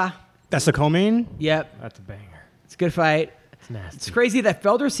Barboza. That's the co-main? Yep. That's a banger. It's a good fight. It's nasty. It's crazy that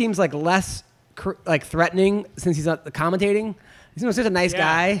Felder seems like less like threatening since he's not commentating. He's such a nice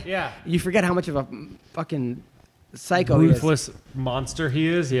guy. Yeah. You forget how much of a fucking psycho he is. Ruthless monster he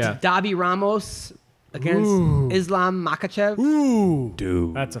is. Yeah. Dabi Ramos against Islam Makhachev. Ooh.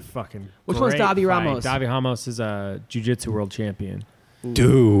 Dude. That's a fucking Which one's great Dabi fight. Ramos? Dabi Ramos is a jiu-jitsu world champion.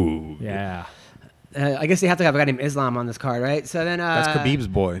 Dude. Yeah. I guess they have to have a guy named Islam on this card, right? So then That's Khabib's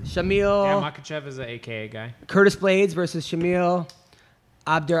boy. Shamil, Yeah, Makhachev is an AKA guy. Curtis Blades versus Shamil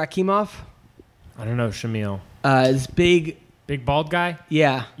Abdurakimov. I don't know, Shamil. This big, Big bald guy?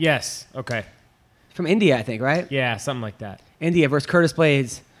 yeah, Yes. Okay. from India, I think, right? Yeah, something like that. India versus Curtis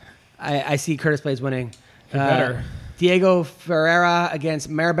Blades. I see Curtis Blades winning. He better. Diego Ferreira against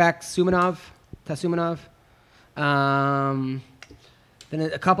Marbek Tasumanov. Then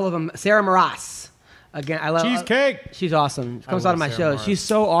a couple of them. Sarah Maras. Again, I love Cheesecake. She's awesome. She comes love out of my Sarah shows. Maras. She's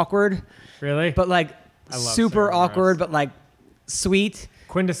so awkward, Really? but like I love super Sarah Maras. awkward, but like sweet.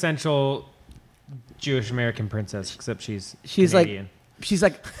 Quintessential Jewish American princess, except she's Canadian. Canadian. She's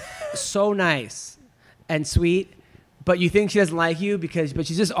like so nice and sweet, but you think she doesn't like you but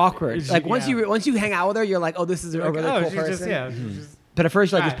she's just awkward. Like once you hang out with her, you're like, oh, this is a really cool she's person. just, yeah. she's just- But at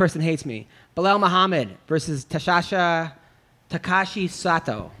first, you're like, Right. this person hates me. Bilal Muhammad versus Takashi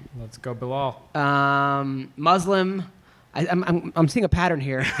Sato. Let's go, Bilal. Muslim. I'm seeing a pattern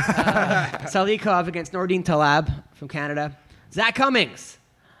here. Salikov against Nordine Talab from Canada. Zach Cummings,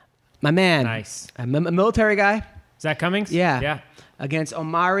 my man. Nice. A military guy. Is that Cummings? Yeah. Yeah. Against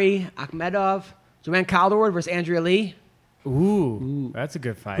Omari Akhmedov. Joanne Calderwood versus Andrea Lee. Ooh. That's a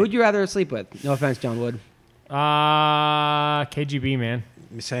good fight. Who'd you rather sleep with? No offense, John Wood. KGB, man.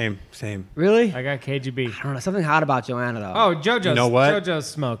 Same. Really? I got KGB. I don't know. Something hot about Joanna, though. Oh, JoJo's. You know what? JoJo's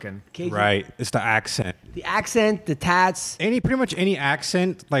smoking. KG Right. It's the accent. The accent, the tats. Pretty much any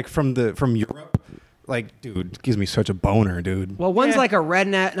accent like from Europe, like dude, gives me such a boner, dude. Well, one's Yeah. like a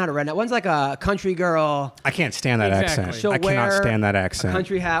redneck, not a redneck. One's like a country girl. I can't stand that Exactly. accent. She'll I cannot wear stand that a accent.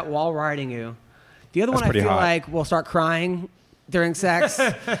 country hat while riding you. The other That's one I pretty feel hot. like will start crying during sex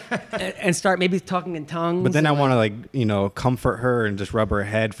and start maybe talking in tongues. But then I and want to comfort her and just rub her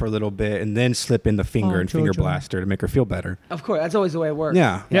head for a little bit, and then slip in the finger and finger blast her to make her feel better. of course, that's always the way it works.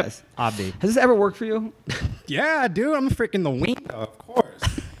 Yeah. Yes. Abdi. Has this ever worked for you? Yeah, dude, I'm freaking the wing, of course.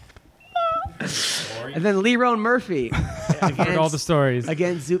 And then Lerone Murphy. Heard all the stories.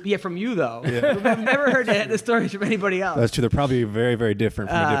 Against from you though. I've never heard the stories from anybody else. That's true. They're probably very, very different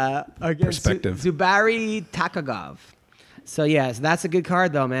from a Against perspective. Zubari Takagov. So yes, that's a good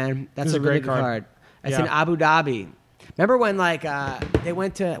card though, man. That's This is a a really great good card. card. It's Yeah. in Abu Dhabi. Remember when they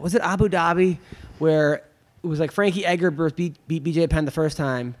went to, was it Abu Dhabi, where it was like Frankie Edgar versus beat BJ Penn the first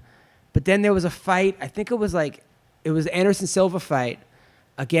time, but then there was a fight. I think it was Anderson Silva fight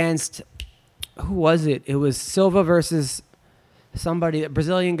against, who was it? It was Silva versus somebody, a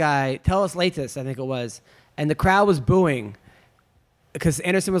Brazilian guy, Teles Leites, I think it was, and the crowd was booing because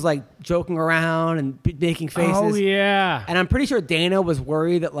Anderson was like joking around and making faces. Oh, yeah. And I'm pretty sure Dana was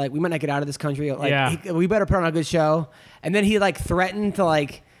worried that like we might not get out of this country. Like Yeah. we better put on a good show. And then he like threatened to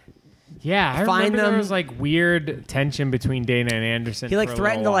like Yeah, I Find remember them- there was like weird tension between Dana and Anderson. he like for a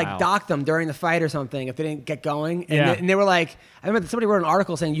threatened to little like while. dock them during the fight or something if they didn't get going. And, Yeah. and they were like, I remember somebody wrote an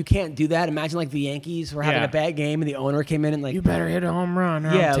article saying you can't do that. Imagine like the Yankees were having Yeah. a bad game and the owner came in and like You better hit a home run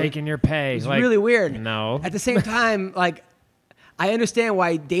or Yeah, I'm taking your pay. It's Like, really weird. No. At the same time, like, I understand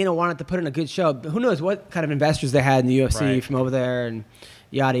why Dana wanted to put in a good show. But who knows what kind of investors they had in the UFC Right. from over there and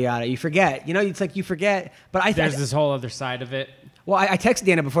yada yada. You forget, it's like you forget. But I There's this whole other side of it. Well, I texted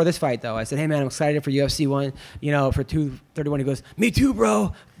Dana before this fight though. I said, "Hey man, I'm excited for UFC 1. For 231." He goes, "Me too,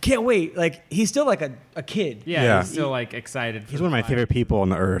 bro. Can't wait." Like he's still like a kid. Yeah, Yeah. he's still like excited. He's one of my favorite people on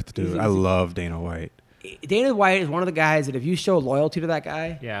the earth, dude. I love Dana White. Dana White is one of the guys that if you show loyalty to that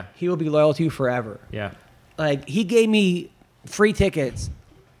guy, Yeah. he will be loyal to you forever. Yeah. Like he gave me free tickets,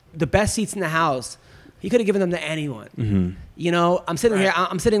 the best seats in the house. He could have given them to anyone. Mm-hmm. I'm sitting here.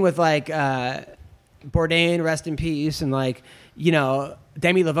 I'm sitting with like Bourdain, rest in peace, and like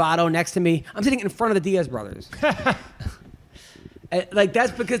Demi Lovato next to me. I'm sitting in front of the Diaz brothers. And, like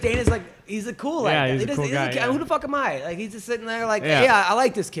that's because Dana's like he's a cool Yeah, like he's a he doesn't- cool he doesn't guy, care. yeah. Who the fuck am I? Like he's just sitting there like Yeah. yeah, I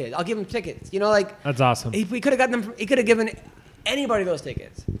like this kid. I'll give him tickets. That's awesome. He could have gotten them. He could have given anybody those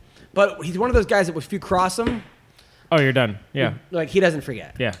tickets. But he's one of those guys that if you cross him, Oh, you're done. Yeah. like he doesn't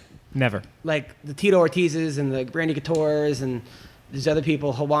forget. Yeah. Never. Like the Tito Ortizes and the Brandy Coutures and these other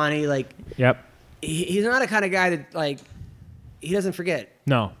people, Hawani, like Yep. he's not a kind of guy that like he doesn't forget.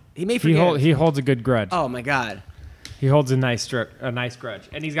 No. He may forget. He holds a good grudge. Oh my God. He holds a nice grudge,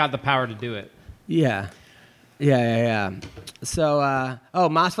 and he's got the power to do it. Yeah. Yeah. So,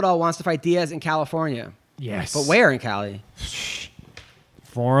 Masvidal wants to fight Diaz in California. Yes. But where in Cali?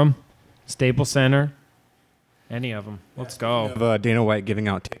 Forum, Staples Center, any of them. Let's go. We have, Dana White giving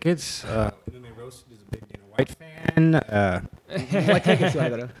out tickets. MMA Roasted is a big Dana White fan. What tickets do I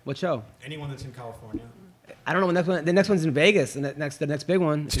go to? What show? Anyone that's in California. I don't know when next one. The next one's in Vegas, and the next big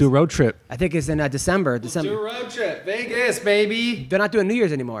one. Let's do a road trip. I think it's in December. Do a road trip, Vegas, baby. They're not doing New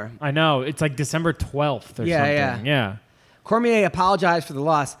Year's anymore. I know. It's like December 12th or something. Yeah. Cormier apologized for the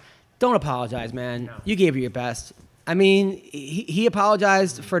loss. Don't apologize, man. No. You gave it your best. I mean, he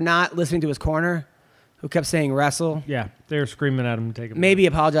apologized for not listening to his corner, who kept saying wrestle. Yeah, they were screaming at him to take him. Maybe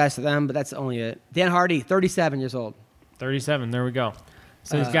apologize to them, but that's only it. Dan Hardy, 37 years old. 37. There we go.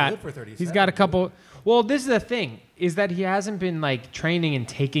 So he's got a couple. Well, this is the thing, is that he hasn't been like training and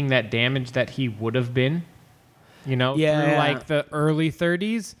taking that damage that he would have been, through like the early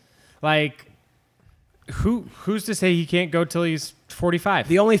 30s. Like, who's to say he can't go till he's 45?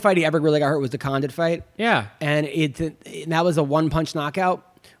 The only fight he ever really got hurt was the Condit fight. Yeah. And that was a one-punch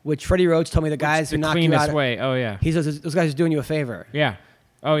knockout, which Freddie Roach told me the guys who knocked you out. The cleanest way. Oh, yeah. He says those guys are doing you a favor. Yeah.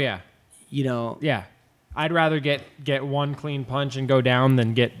 Oh, yeah. Yeah. I'd rather get one clean punch and go down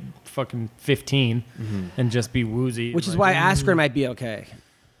than get fucking 15 and just be woozy. Which is why Askren might be okay.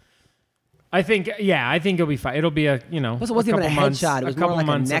 I think he'll be fine. It'll be a It wasn't even a headshot. It was a couple more like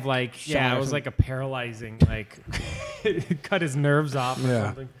months a neck of like, shot it was like a paralyzing, like cut his nerves off or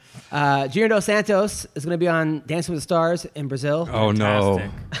something. Junior Dos Santos is going to be on Dancing with the Stars in Brazil. Oh, no.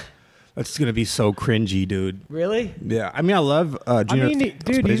 That's going to be so cringy, dude. Really? Yeah. I mean, I love Junior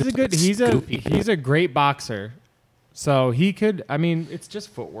Dos Santos, he's a great boxer. So he could, it's just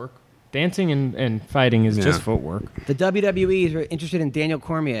footwork. Dancing and fighting is just footwork. The WWE is interested in Daniel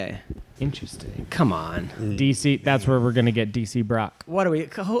Cormier. Interesting. Come on. DC, that's where we're going to get DC Brock. What are we?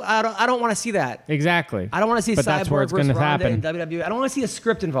 I don't want to see that. Exactly. I don't want to see but Cyborg that's where it's versus gonna Ronda happen. in WWE. I don't want to see a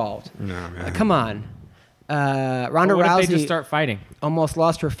script involved. No, man. Come on. Ronda what Rousey if they just start fighting? Almost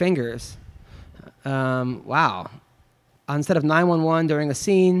lost her fingers. Wow. Instead of 911 during a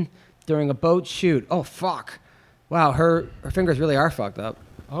scene, during a boat shoot. Oh, fuck. Wow, her fingers really are fucked up.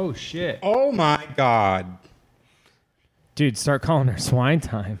 Oh, shit. Oh, my God. Dude, start calling her Swine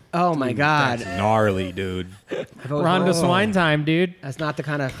Time. Oh, my God. That's gnarly, dude. Ronda Swine Time, dude. That's not the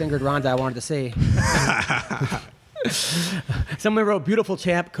kind of fingered Ronda I wanted to see. Someone wrote, "Beautiful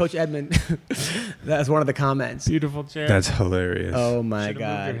champ, Coach Edmund." That was one of the comments. Beautiful champ. That's hilarious. Oh, my Should've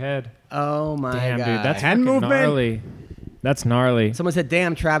God. moved your head. Oh, my Damn, God. dude. That's Hand fucking movement. gnarly. That's gnarly. Someone said,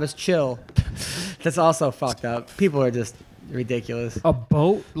 "Damn, Travis, chill." That's also fucked up. People are just ridiculous. A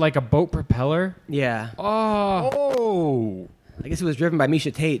boat? Like a boat propeller? Yeah. Oh. I guess it was driven by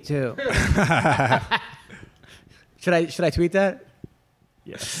Misha Tate, too. Should I tweet that?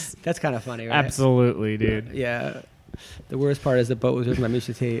 Yes. That's kind of funny, right? Absolutely, dude. Yeah. The worst part is the boat was driven by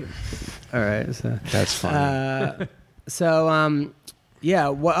Misha Tate. All right. So That's funny. Yeah.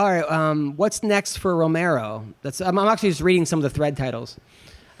 All right. What's next for Romero? I'm actually just reading some of the thread titles.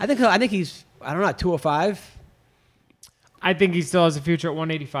 I think he's, I don't know, 205. I think he still has a future at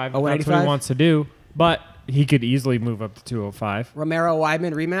 185. Oh, If that's what 185? he wants to do. But he could easily move up to 205 Romero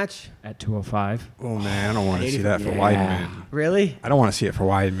Weidman rematch? at 205. Oh, man. I don't want to see that for Weidman. Really? I don't want to see it for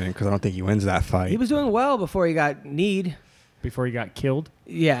Weidman because I don't think he wins that fight. He was doing well before he got kneed. Before he got killed.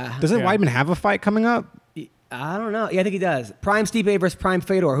 Yeah. Doesn't Yeah. Weidman have a fight coming up? I don't know. Yeah, I think he does. Prime Stipe versus Prime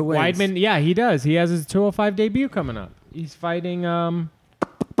Fedor. Who wins? Weidman, yeah, he does. He has his 205 debut coming up. He's fighting,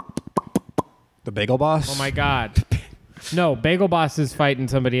 The Bagel Boss? oh my God. No, Bagel Boss is fighting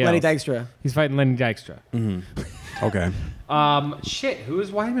somebody else. Lenny Dykstra. He's fighting Lenny Dykstra. Okay. Shit, who is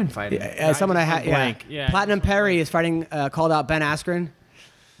Weidman fighting? Someone I had. Yeah. Blank. Yeah. Platinum Perry is fighting. Called out Ben Askren.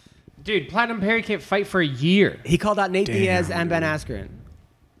 Dude, Platinum Perry can't fight for a year. He called out Nate Diaz and Ben Askren.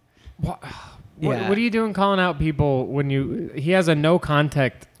 What Yeah. are you doing calling out people when he has a no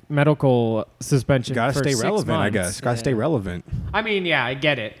contact medical suspension? Gotta for stay 6 relevant, I months? guess. Gotta stay relevant. I mean, yeah, I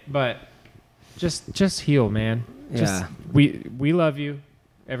get it, but just heal, man. Just, Yeah. we love you.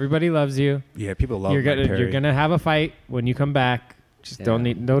 Everybody loves you. Yeah, people love You're Mike Perry. you're gonna have a fight when you come back. Just don't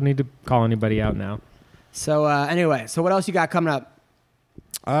need to call anybody out now. So anyway, so what else you got coming up?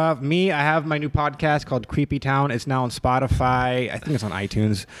 Me, I have my new podcast called Creepy Town. It's now on Spotify. I think it's on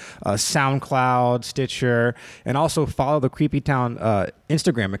iTunes, SoundCloud, Stitcher, and also follow the Creepy Town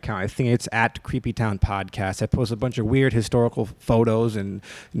Instagram account. I think it's at Creepy Town Podcast. I post a bunch of weird historical photos, and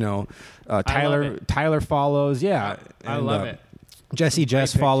Tyler follows. Yeah, I and, love it. Jess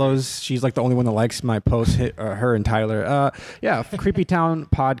pictures. follows. She's like the only one that likes my posts. Her and Tyler. Creepy Town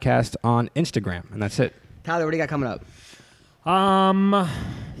Podcast on Instagram, and that's it. Tyler, what do you got coming up?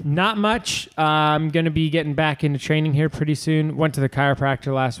 Not much. I'm going to be getting back into training here pretty soon. Went to the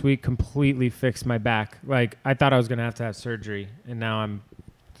chiropractor last week, completely fixed my back. Like, I thought I was going to have surgery, and now I'm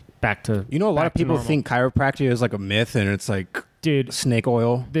back to You know, a lot of people normal. think chiropractic is like a myth, and it's like Dude, snake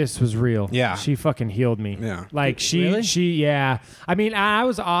oil. this was real. Yeah. She fucking healed me. Yeah. Like, Really? yeah. I mean, I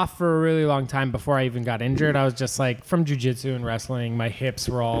was off for a really long time before I even got injured. I was just like, from jiu-jitsu and wrestling, my hips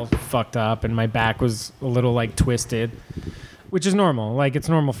were all fucked up, and my back was a little, like, twisted, which is normal. Like, it's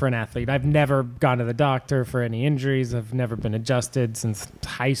normal for an athlete. I've never gone to the doctor for any injuries. I've never been adjusted since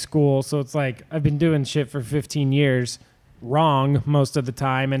high school. So it's like, I've been doing shit for 15 years wrong most of the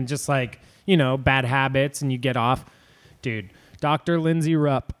time, and just like, you know, bad habits, and you get off. Dude, Dr. Lindsay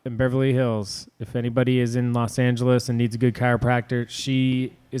Rupp in Beverly Hills. If anybody is in Los Angeles and needs a good chiropractor,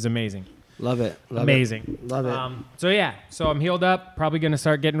 she is amazing. Love it. Amazing. Love it. So I'm healed up. Probably going to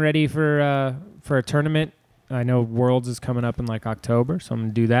start getting ready for a tournament. I know Worlds is coming up in like October, so I'm going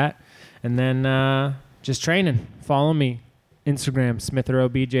to do that. And then just training. Follow me. Instagram,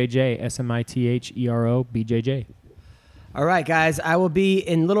 SmithEroBJJ, SmithEroBJJ. All right, guys. I will be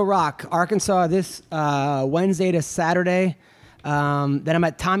in Little Rock, Arkansas this Wednesday to Saturday. Then I'm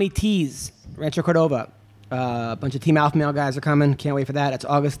at Tommy T's, Rancho Cordova. A bunch of Team Alpha Male guys are coming. Can't wait for that. It's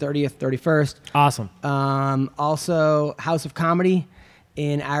August 30th, 31st. Awesome. Also, House of Comedy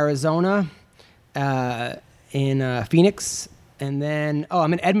in Arizona, in Phoenix. And then,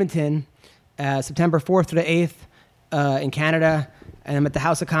 I'm in Edmonton, September 4th to the 8th in Canada. And I'm at the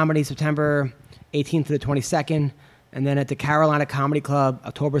House of Comedy September 18th to the 22nd. And then at the Carolina Comedy Club,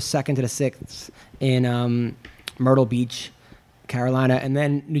 October 2nd to the 6th in Myrtle Beach, Carolina. And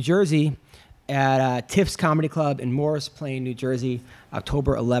then New Jersey at Tiff's Comedy Club in Morris Plain, New Jersey,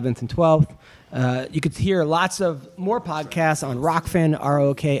 October 11th and 12th. You could hear lots of more podcasts on Rockfin,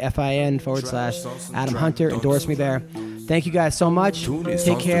 ROKFIN / Adam Hunter. Endorse me there. Thank you guys so much.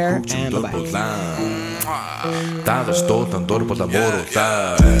 Take care and bye-bye. Der er stolt, han dør på der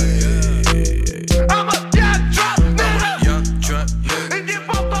moro.